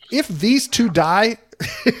these two die,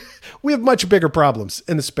 we have much bigger problems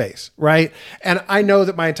in the space, right? And I know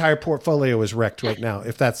that my entire portfolio is wrecked right now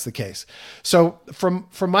if that's the case. So from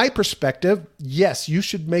my perspective, yes, you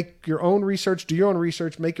should make your own research, do your own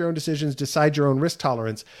research, make your own decisions, decide your own risk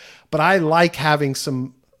tolerance. But I like having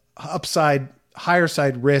some upside, higher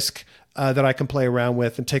side risk that I can play around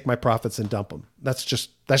with and take my profits and dump them. That's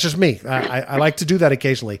just me. I like to do that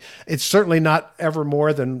occasionally. It's certainly not ever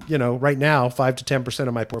more than, right now, 5 to 10%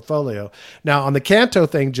 of my portfolio. Now on the Canto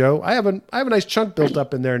thing, Joe, I have a nice chunk built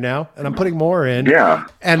up in there now and I'm putting more in. Yeah.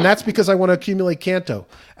 And that's because I want to accumulate Canto.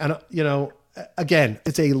 And, again,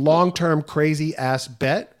 it's a long-term crazy ass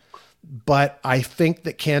bet but I think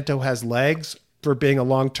that Canto has legs for being a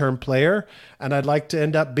long-term player, and I'd like to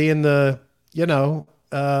end up being the,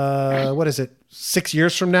 what is it, 6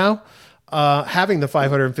 years from now, having the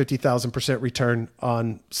 550,000% return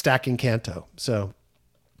on stacking Canto. So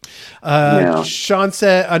Sean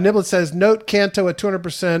said, Niblet says, note Canto at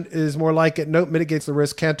 200% is more like it. Note mitigates the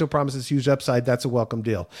risk. Canto promises huge upside. That's a welcome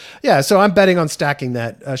deal. Yeah, so I'm betting on stacking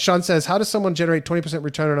that. Sean says, how does someone generate 20%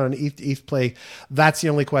 return on an ETH play? That's the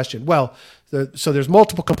only question. Well, so there's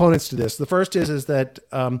multiple components to this. The first is that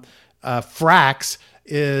Frax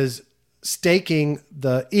is staking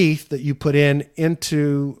the ETH that you put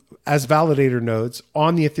into as validator nodes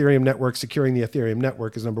on the Ethereum network, securing the Ethereum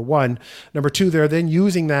network is number one. Number two, they're then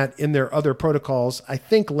using that in their other protocols. I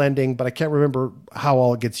think lending, but I can't remember how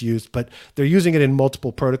all it gets used, but they're using it in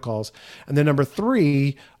multiple protocols. And then number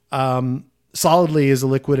three, Solidly is a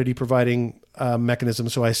liquidity providing mechanism.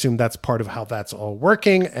 So I assume that's part of how that's all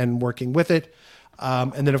working and working with it.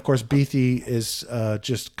 And then of course, Beefy is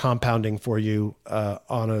just compounding for you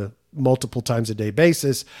on a multiple times a day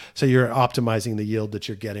basis. So you're optimizing the yield that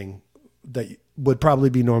you're getting that would probably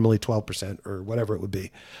be normally 12% or whatever it would be.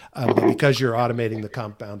 But because you're automating the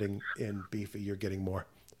compounding in Beefy, you're getting more.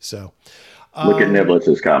 So look at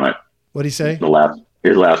Niblets' comment. What'd he say?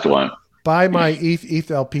 His last one. Buy my ETH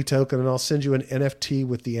LP token and I'll send you an NFT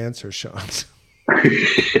with the answer, Sean.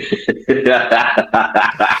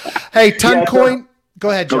 Hey, Toncoin. Go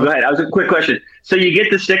ahead, Joe. Go ahead. That was a quick question. So you get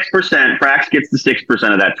the 6%. Frax gets the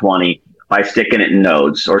 6% of that 20 by sticking it in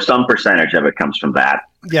nodes, or some percentage of it comes from that.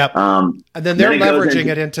 Yep. And then they're leveraging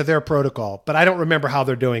it into their protocol, but I don't remember how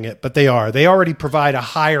they're doing it. But they are. They already provide a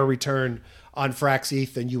higher return on Frax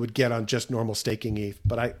ETH than you would get on just normal staking ETH.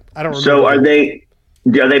 But I don't remember. So are they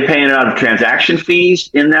paying out of transaction fees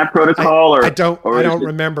in that protocol, I don't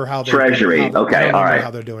remember how they're Treasury. Okay, all right. How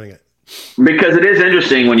they're doing it. Because it is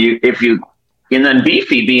interesting and then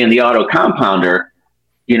Beefy being the auto compounder,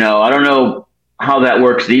 I don't know how that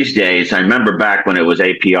works these days. I remember back when it was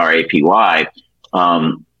APR, APY,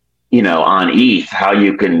 on ETH, how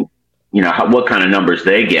you can, what kind of numbers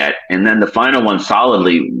they get. And then the final one,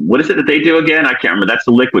 Solidly, what is it that they do again? I can't remember. That's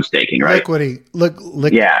the liquid staking, right? Liquidity.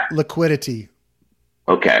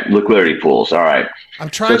 Okay. Liquidity pools. All right. I'm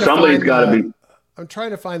trying to somebody's got to be. I'm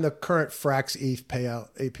trying to find the current Frax ETH payout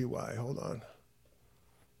APY. Hold on.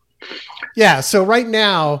 Yeah, so right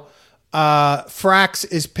now, Frax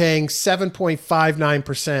is paying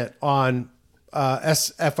 7.59% on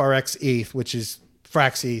SFRX ETH, which is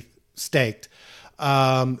Frax ETH staked,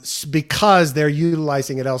 because they're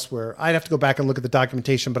utilizing it elsewhere. I'd have to go back and look at the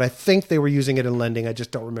documentation, but I think they were using it in lending. I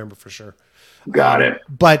just don't remember for sure. Got it.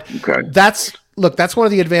 But okay. That's one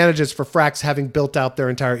of the advantages for Frax having built out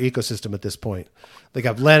their entire ecosystem at this point. They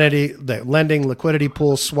got lending, liquidity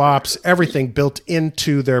pools, swaps, everything built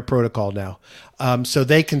into their protocol now. So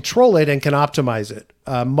they control it and can optimize it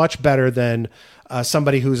much better than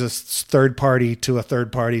somebody who's a third party to a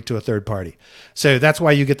third party to a third party. So that's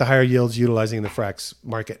why you get the higher yields utilizing the Frax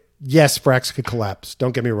market. Yes, Frax could collapse.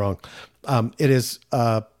 Don't get me wrong. It is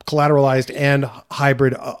collateralized and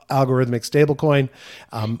hybrid algorithmic stablecoin.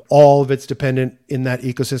 All of it's dependent in that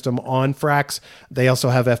ecosystem on Frax. They also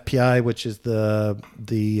have FPI, which is the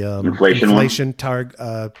inflation pegged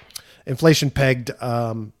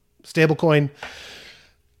stablecoin.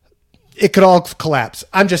 It could all collapse.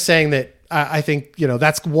 I'm just saying that I think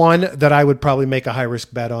that's one that I would probably make a high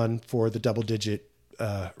risk bet on for the double digit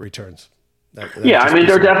returns.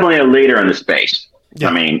 They're definitely a leader in the space. Yeah.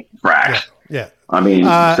 I mean, Frax. Yeah.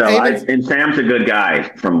 And Sam's a good guy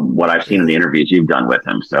from what I've seen in the interviews you've done with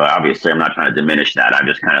him. So obviously I'm not trying to diminish that. I'm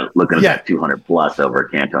just kind of looking at that 200 plus over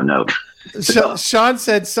Canto note. So Sean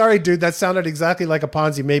said, sorry, dude, that sounded exactly like a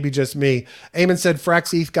Ponzi. Maybe just me. Eamon said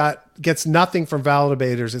Frax ETH gets nothing from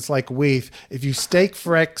validators. It's like WETH. If you stake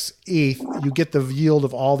Frax ETH, you get the yield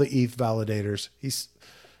of all the ETH validators.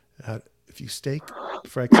 If you stake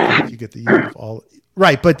Frax ETH, you get the yield of all.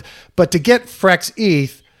 Right. But to get Frax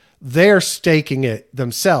ETH, they're staking it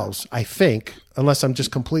themselves, I think, unless I'm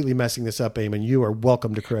just completely messing this up, Eamon. You are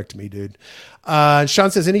welcome to correct me, dude.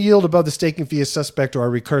 Sean says, any yield above the staking fee is suspect or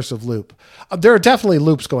a recursive loop. There are definitely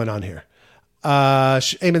loops going on here.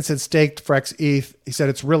 Eamon said staked Frax ETH. He said,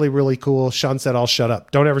 it's really, really cool. Sean said, I'll shut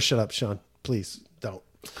up. Don't ever shut up, Sean. Please don't.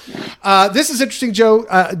 This is interesting, Joe,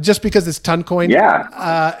 just because it's Toncoin.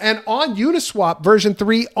 Yeah. And on Uniswap version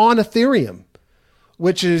 3 on Ethereum,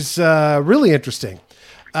 which is really interesting.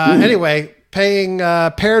 Anyway, paying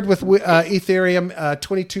paired with Ethereum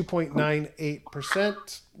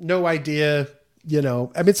 22.98%. No idea I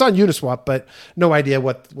mean, it's on Uniswap, but no idea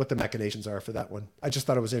what the machinations are for that one. I just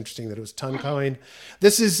thought it was interesting that it was Toncoin.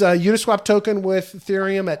 This is a Uniswap token with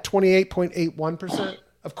Ethereum at 28.81%.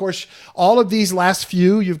 Of course, all of these last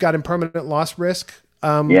few, you've got impermanent loss risk.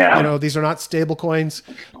 These are not stable coins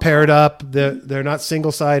paired up. They're not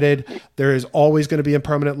single-sided. There is always going to be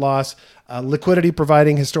impermanent loss. Liquidity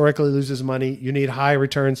providing historically loses money. You need high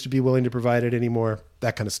returns to be willing to provide it anymore.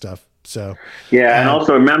 That kind of stuff. So and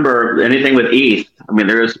also remember, anything with ETH, I mean,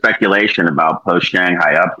 there is speculation about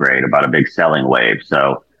post-Shanghai upgrade, about a big selling wave.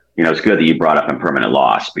 So, it's good that you brought up impermanent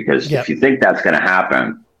loss, because if you think that's going to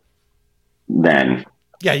happen, then...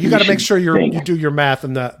 Yeah, you got to make sure you do your math,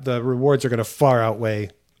 and the rewards are going to far outweigh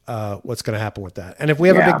what's going to happen with that. And if we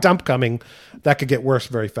have a big dump coming, that could get worse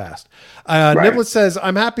very fast. Niblet says,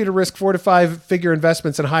 I'm happy to risk 4 to 5 figure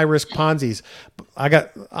investments in high risk Ponzi's.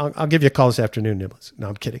 I'll give you a call this afternoon, Niblets. No,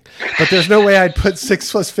 I'm kidding. But there's no way I'd put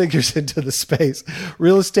 6+ figures into the space.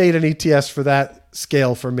 Real estate and ETFs for that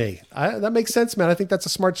scale for me. That makes sense, man. I think that's a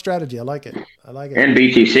smart strategy. I like it. And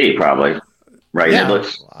BTC probably, right,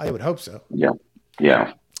 Niblets? I would hope so. Yeah.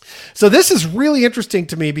 So this is really interesting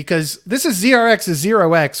to me, because this is ZRX's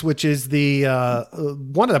 0x, which is the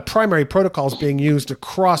one of the primary protocols being used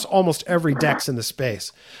across almost every DEX in the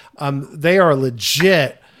space. They are a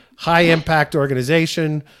legit high impact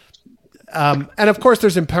organization. And of course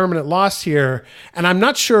there's impermanent loss here. And I'm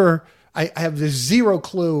not sure, I have zero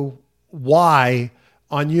clue why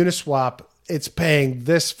on Uniswap it's paying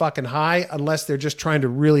this fucking high, unless they're just trying to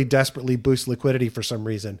really desperately boost liquidity for some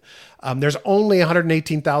reason. There's only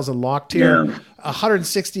 118,000 locked here,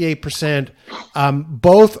 168%.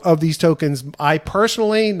 Both of these tokens, I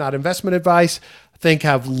personally, not investment advice, think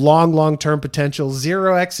have long-term potential.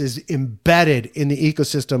 0x is embedded in the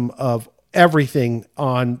ecosystem of everything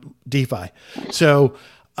on DeFi. So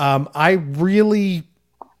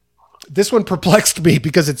this one perplexed me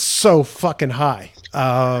because it's so fucking high.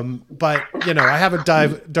 But I haven't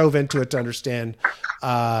dove into it to understand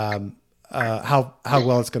how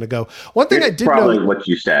well it's going to go. One thing I did probably know, what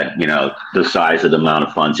you said, the size of the amount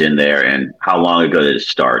of funds in there and how long ago did it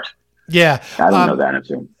start. Yeah, I don't know that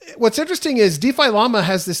answer. What's interesting is DeFi Llama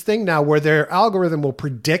has this thing now where their algorithm will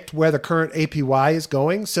predict where the current APY is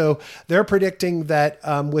going. So they're predicting that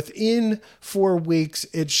within 4 weeks,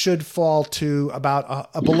 it should fall to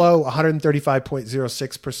about below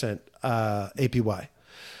 135.06% APY.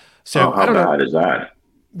 So how bad is that?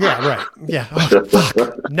 Yeah, right. Yeah. Oh,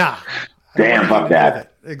 fuck. Nah. Damn, fuck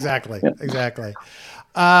that. Exactly.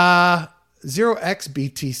 0x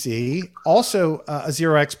BTC, also a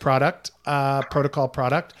 0x product, protocol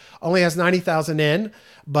product, only has 90,000 in,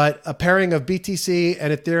 but a pairing of BTC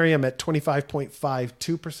and Ethereum at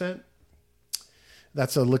 25.52%.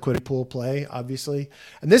 That's a liquidity pool play, obviously.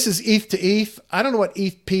 And this is ETH to ETH. I don't know what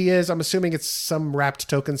ETH P is. I'm assuming it's some wrapped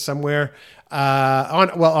token somewhere on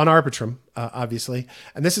Arbitrum, obviously.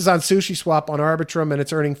 And this is on SushiSwap on Arbitrum, and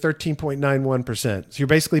it's earning 13.91%. So you're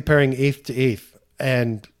basically pairing ETH to ETH,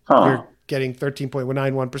 and you're getting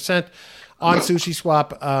 13.91%. On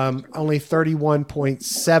SushiSwap, only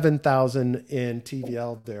 31.7 thousand in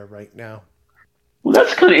TVL there right now. Well,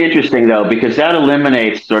 that's kind of interesting, though, because that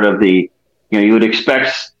eliminates sort of the, you would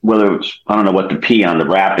expect, whether it's, I don't know what the P on the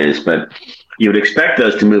wrap is, but you would expect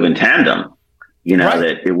those to move in tandem,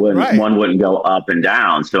 that it wouldn't, one wouldn't go up and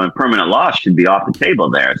down. So impermanent loss should be off the table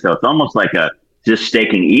there. So it's almost like just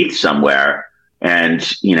staking ETH somewhere, and,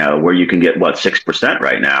 where you can get 6%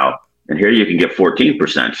 right now. And here you can get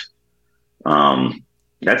 14%.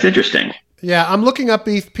 That's interesting. Yeah, I'm looking up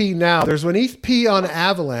ETH-P now. There's an ETH-P on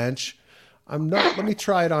Avalanche. Let me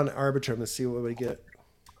try it on Arbitrum and see what we get.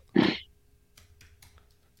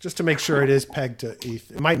 Just to make sure it is pegged to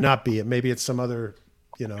ETH. It might not be. Maybe it's some other,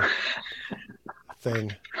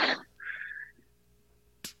 thing.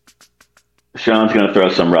 Sean's going to throw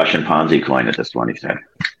some Russian Ponzi coin at this one, he said.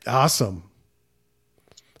 Awesome.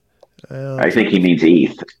 I think he means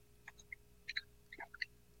ETH.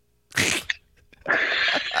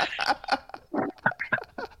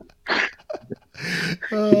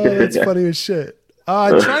 Oh, that's funny as shit.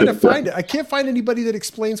 I'm trying to find it. I can't find anybody that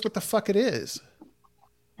explains what the fuck it is.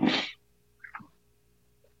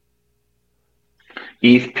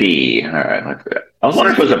 ETH-P. All right. I was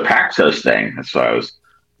wondering if it was a Paxos thing. That's what I was.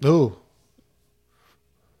 Ooh.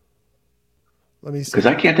 Let me see. Because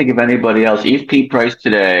I can't think of anybody else. ETH-P price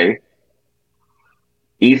today.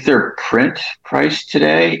 Ether print price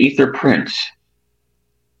today. Ether print.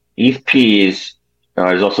 ETH-P is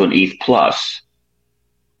there's also an ETH plus.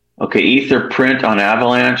 Okay, Ether print on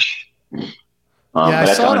Avalanche.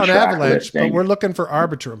 I saw it on Avalanche, but we're looking for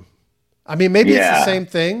Arbitrum. I mean, maybe it's the same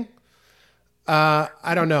thing.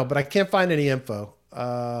 I don't know, but I can't find any info.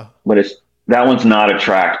 But that one's not a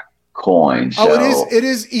tracked coin. So. Oh, it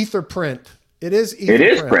is Ether print. It is Ether It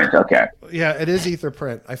is print. Okay. Yeah, it is Ether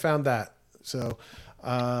print. I found that. So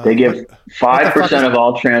they give 5% of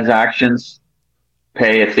all transactions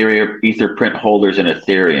pay Ethereum Ether print holders in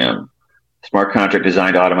Ethereum. Smart contract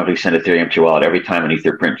designed to automatically send Ethereum to your wallet every time an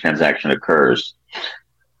Ether print transaction occurs.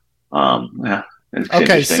 Yeah.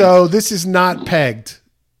 Okay, so this is not pegged.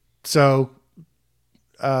 So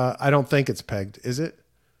I don't think it's pegged, is it?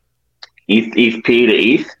 ETH P to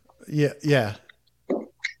ETH? Yeah.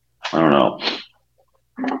 I don't know.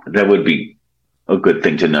 That would be a good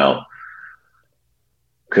thing to know.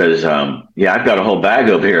 Because, I've got a whole bag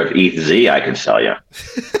over here of ETH-Z I can sell you.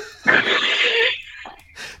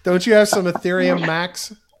 Don't you have some Ethereum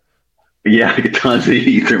Max? Yeah, tons of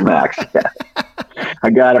Ether Max. Yeah. I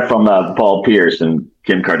got it from Paul Pierce, and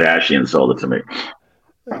Kim Kardashian sold it to me.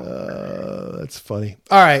 That's funny.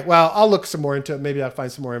 All right. Well, I'll look some more into it. Maybe I'll find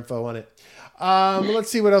some more info on it. Let's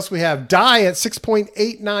see what else we have. DAI at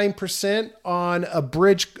 6.89% on a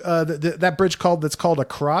bridge, that bridge that's called a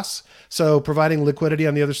cross. So providing liquidity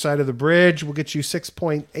on the other side of the bridge will get you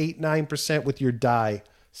 6.89% with your DAI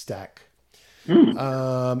stack.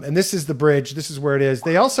 And this is the bridge. This is where it is.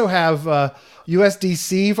 They also have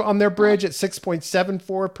USDC on their bridge at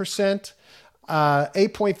 6.74%,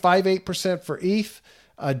 8.58% for ETH.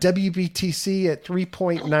 WBTC at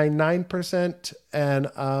 3.99%. And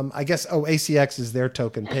I guess, ACX is their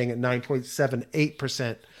token, paying at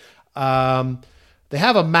 9.78%. They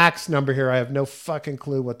have a max number here. I have no fucking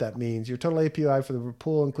clue what that means. Your total API for the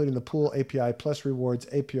pool, including the pool API plus rewards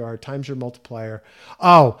APR times your multiplier.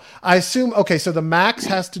 Oh, I assume, okay, so the max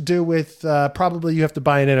has to do with probably you have to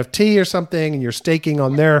buy an NFT or something and you're staking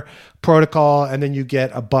on their protocol, and then you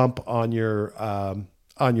get a bump on your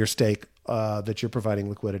stake that you're providing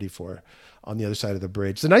liquidity for on the other side of the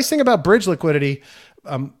bridge. The nice thing about bridge liquidity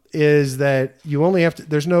is that you only have to,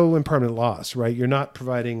 there's no impermanent loss, right? You're not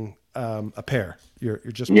providing a pair. You're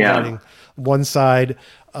just providing one side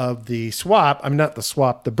of the swap. I'm not the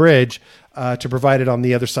swap, the bridge, to provide it on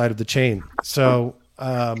the other side of the chain. So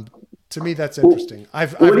to me, that's interesting.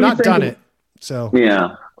 I've not done it. So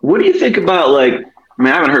yeah. What do you think about I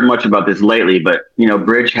haven't heard much about this lately, but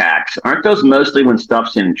bridge hacks, aren't those mostly when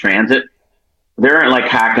stuff's in transit? They aren't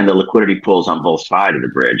hacking the liquidity pools on both sides of the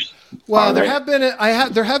bridge. Well, there have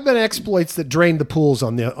been exploits that drained the pools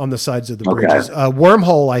on the sides of the bridges.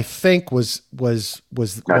 Wormhole, I think, was That's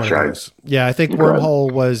one of those. Yeah, I think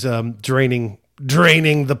Wormhole was draining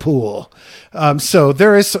the pool. So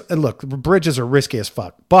there is, and look, bridges are risky as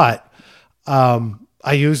fuck, but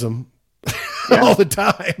I use them all the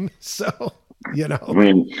time. So I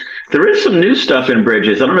mean, there is some new stuff in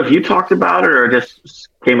bridges. I don't know if you talked about it or just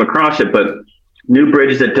came across it, but new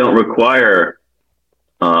bridges that don't require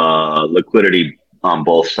liquidity on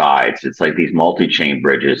both sides. It's like these multi-chain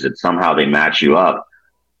bridges that somehow they match you up.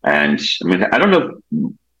 And I mean, I don't know,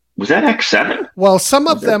 was that X7? Well,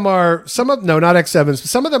 not X7s.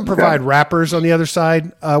 Some of them provide wrappers on the other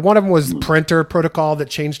side. One of them was Printer Protocol that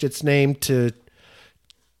changed its name to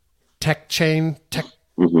Tech Chain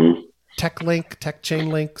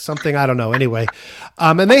Link, something, I don't know. Anyway,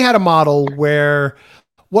 and they had a model where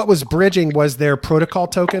what was bridging was their protocol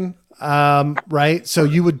token, right? So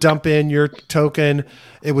you would dump in your token,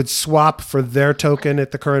 it would swap for their token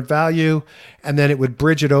at the current value, and then it would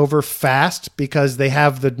bridge it over fast because they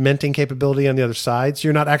have the minting capability on the other side. So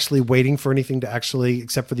you're not actually waiting for anything to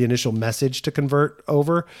except for the initial message to convert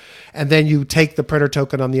over. And then you take the printer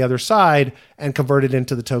token on the other side and convert it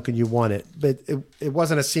into the token you wanted. But it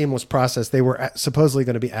wasn't a seamless process. They were supposedly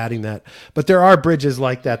going to be adding that. But there are bridges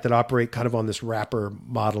like that operate kind of on this wrapper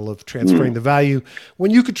model of transferring the value.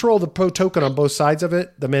 When you control the token on both sides of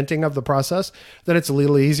it, the minting of the process, then it's a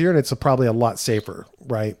little easier and it's probably a lot safer,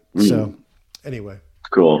 right? So anyway.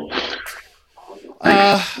 Cool.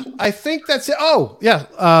 I think that's it. Oh,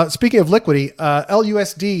 yeah. Speaking of liquidity,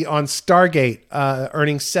 LUSD on Stargate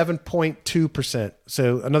earning 7.2%.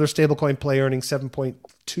 So another stablecoin play earning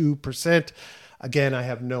 7.2%. Again, I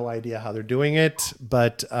have no idea how they're doing it,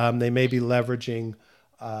 but they may be leveraging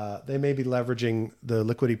the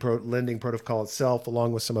liquidity lending protocol itself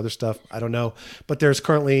along with some other stuff. I don't know, but there's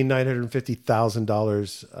currently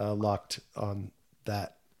 $950,000 locked on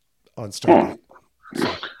that on Stargate. So.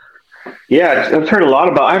 Yeah, I've heard a lot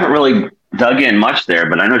about. I haven't really dug in much there,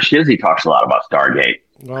 but I know Shizzy talks a lot about Stargate.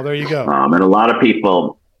 Well, there you go. And a lot of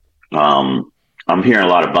people, I'm hearing a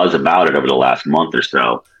lot of buzz about it over the last month or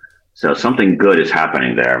so. So something good is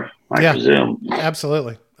happening there, I presume.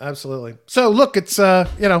 Absolutely. So look, it's I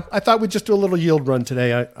thought we'd just do a little yield run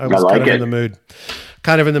today. I was kind of in the mood.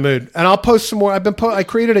 kind of in the mood. And I'll post some more. I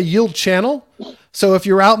created a yield channel. So if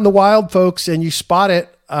you're out in the wild, folks, and you spot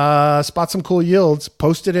some cool yields,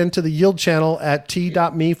 post it into the yield channel at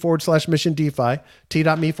t.me/mission DeFi,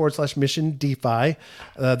 t.me/mission DeFi.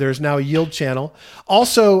 There's now a yield channel.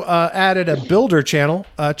 Also added a builder channel.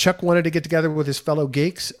 Chuck wanted to get together with his fellow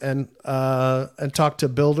geeks and talk to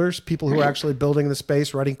builders, people who are actually building the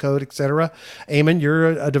space, writing code, etc. Eamon, you're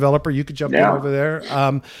a developer. You could jump in over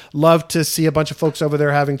there. Love to see a bunch of folks over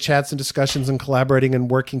there having chats and discussions and collaborating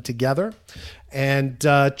and working together. And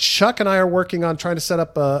Chuck and I are working on trying to set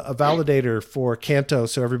up a validator for Canto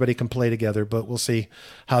so everybody can play together, but we'll see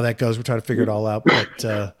how that goes. We're trying to figure it all out.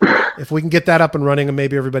 But if we can get that up and running, and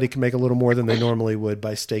maybe everybody can make a little more than they normally would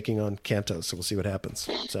by staking on Canto. So we'll see what happens.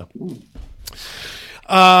 So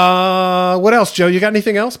what else, Joe? You got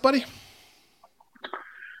anything else, buddy?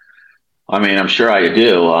 I mean, I'm sure I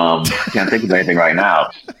do. Can't think of anything right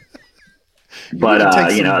now.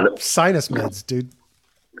 But, sinus meds, dude.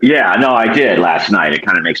 Yeah, no, I did last night. It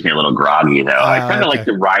kind of makes me a little groggy, though. I kind of like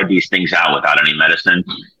to ride these things out without any medicine.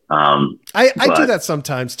 I do that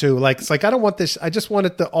sometimes too. Like it's like I don't want this. I just want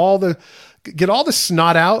it get all the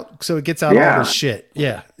snot out so it gets out all the shit.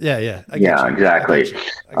 Yeah. Exactly.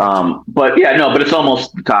 But it's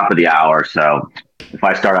almost the top of the hour, so if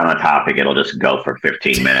I start on a topic, it'll just go for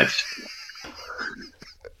 15 minutes.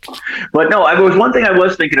 But no, there was one thing I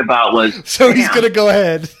was thinking about was. So he's going to go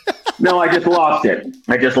ahead. No, I just lost it.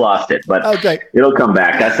 But okay, it'll come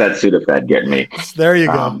back. That's that Sudafed getting me. There you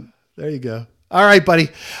go. There you go. All right, buddy.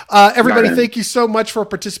 Everybody, thank you so much for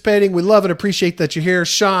participating. We love and appreciate that you're here.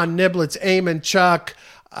 Sean, Niblets, Eamon, Chuck,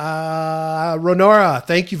 Ronora,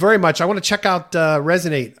 thank you very much. I want to check out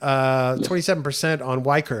Resonate, 27% on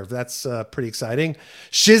Y-Curve. That's pretty exciting.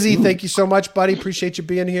 Shizzy, thank you so much, buddy. Appreciate you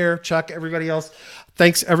being here. Chuck, everybody else.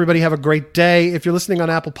 Thanks, everybody. Have a great day. If you're listening on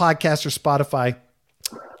Apple Podcasts or Spotify,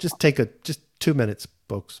 just 2 minutes,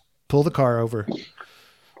 folks. Pull the car over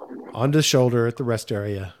onto the shoulder at the rest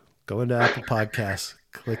area. Go into Apple Podcasts.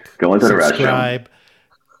 Go into subscribe.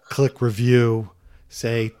 Click review.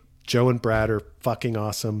 Say Joe and Brad are fucking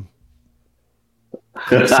awesome.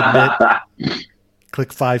 Click submit.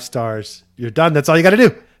 Click 5 stars. You're done. That's all you got to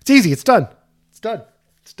do. It's easy. It's done. It's done.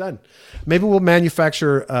 Maybe we'll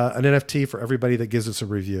manufacture an NFT for everybody that gives us a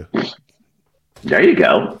review. There you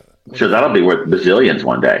go. Sure, that'll be worth bazillions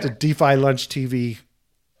one day. It's a DeFi Lunch TV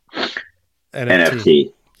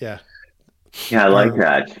NFT. Yeah. Yeah, I like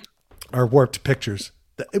that. Our warped pictures.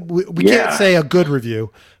 We can't say a good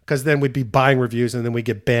review because then we'd be buying reviews and then we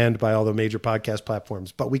get banned by all the major podcast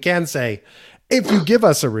platforms. But we can say, if you give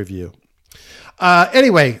us a review.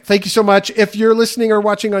 Anyway, thank you so much. If you're listening or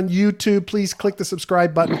watching on YouTube, please click the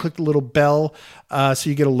subscribe button, click the little bell so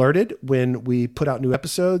you get alerted when we put out new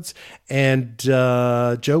episodes. And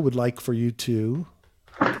Joe would like for you to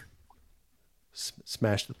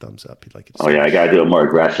smash the thumbs up. He'd like you to I got to do it more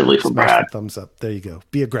aggressively for Brad. Thumbs up. There you go.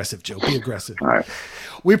 Be aggressive, Joe. Be aggressive. All right.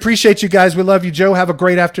 We appreciate you guys. We love you, Joe. Have a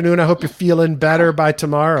great afternoon. I hope you're feeling better by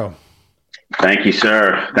tomorrow. Thank you,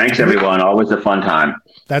 sir. Thanks, everyone. Always a fun time.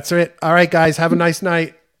 That's it. All right, guys. Have a nice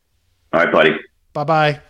night. All right, buddy. Bye-bye.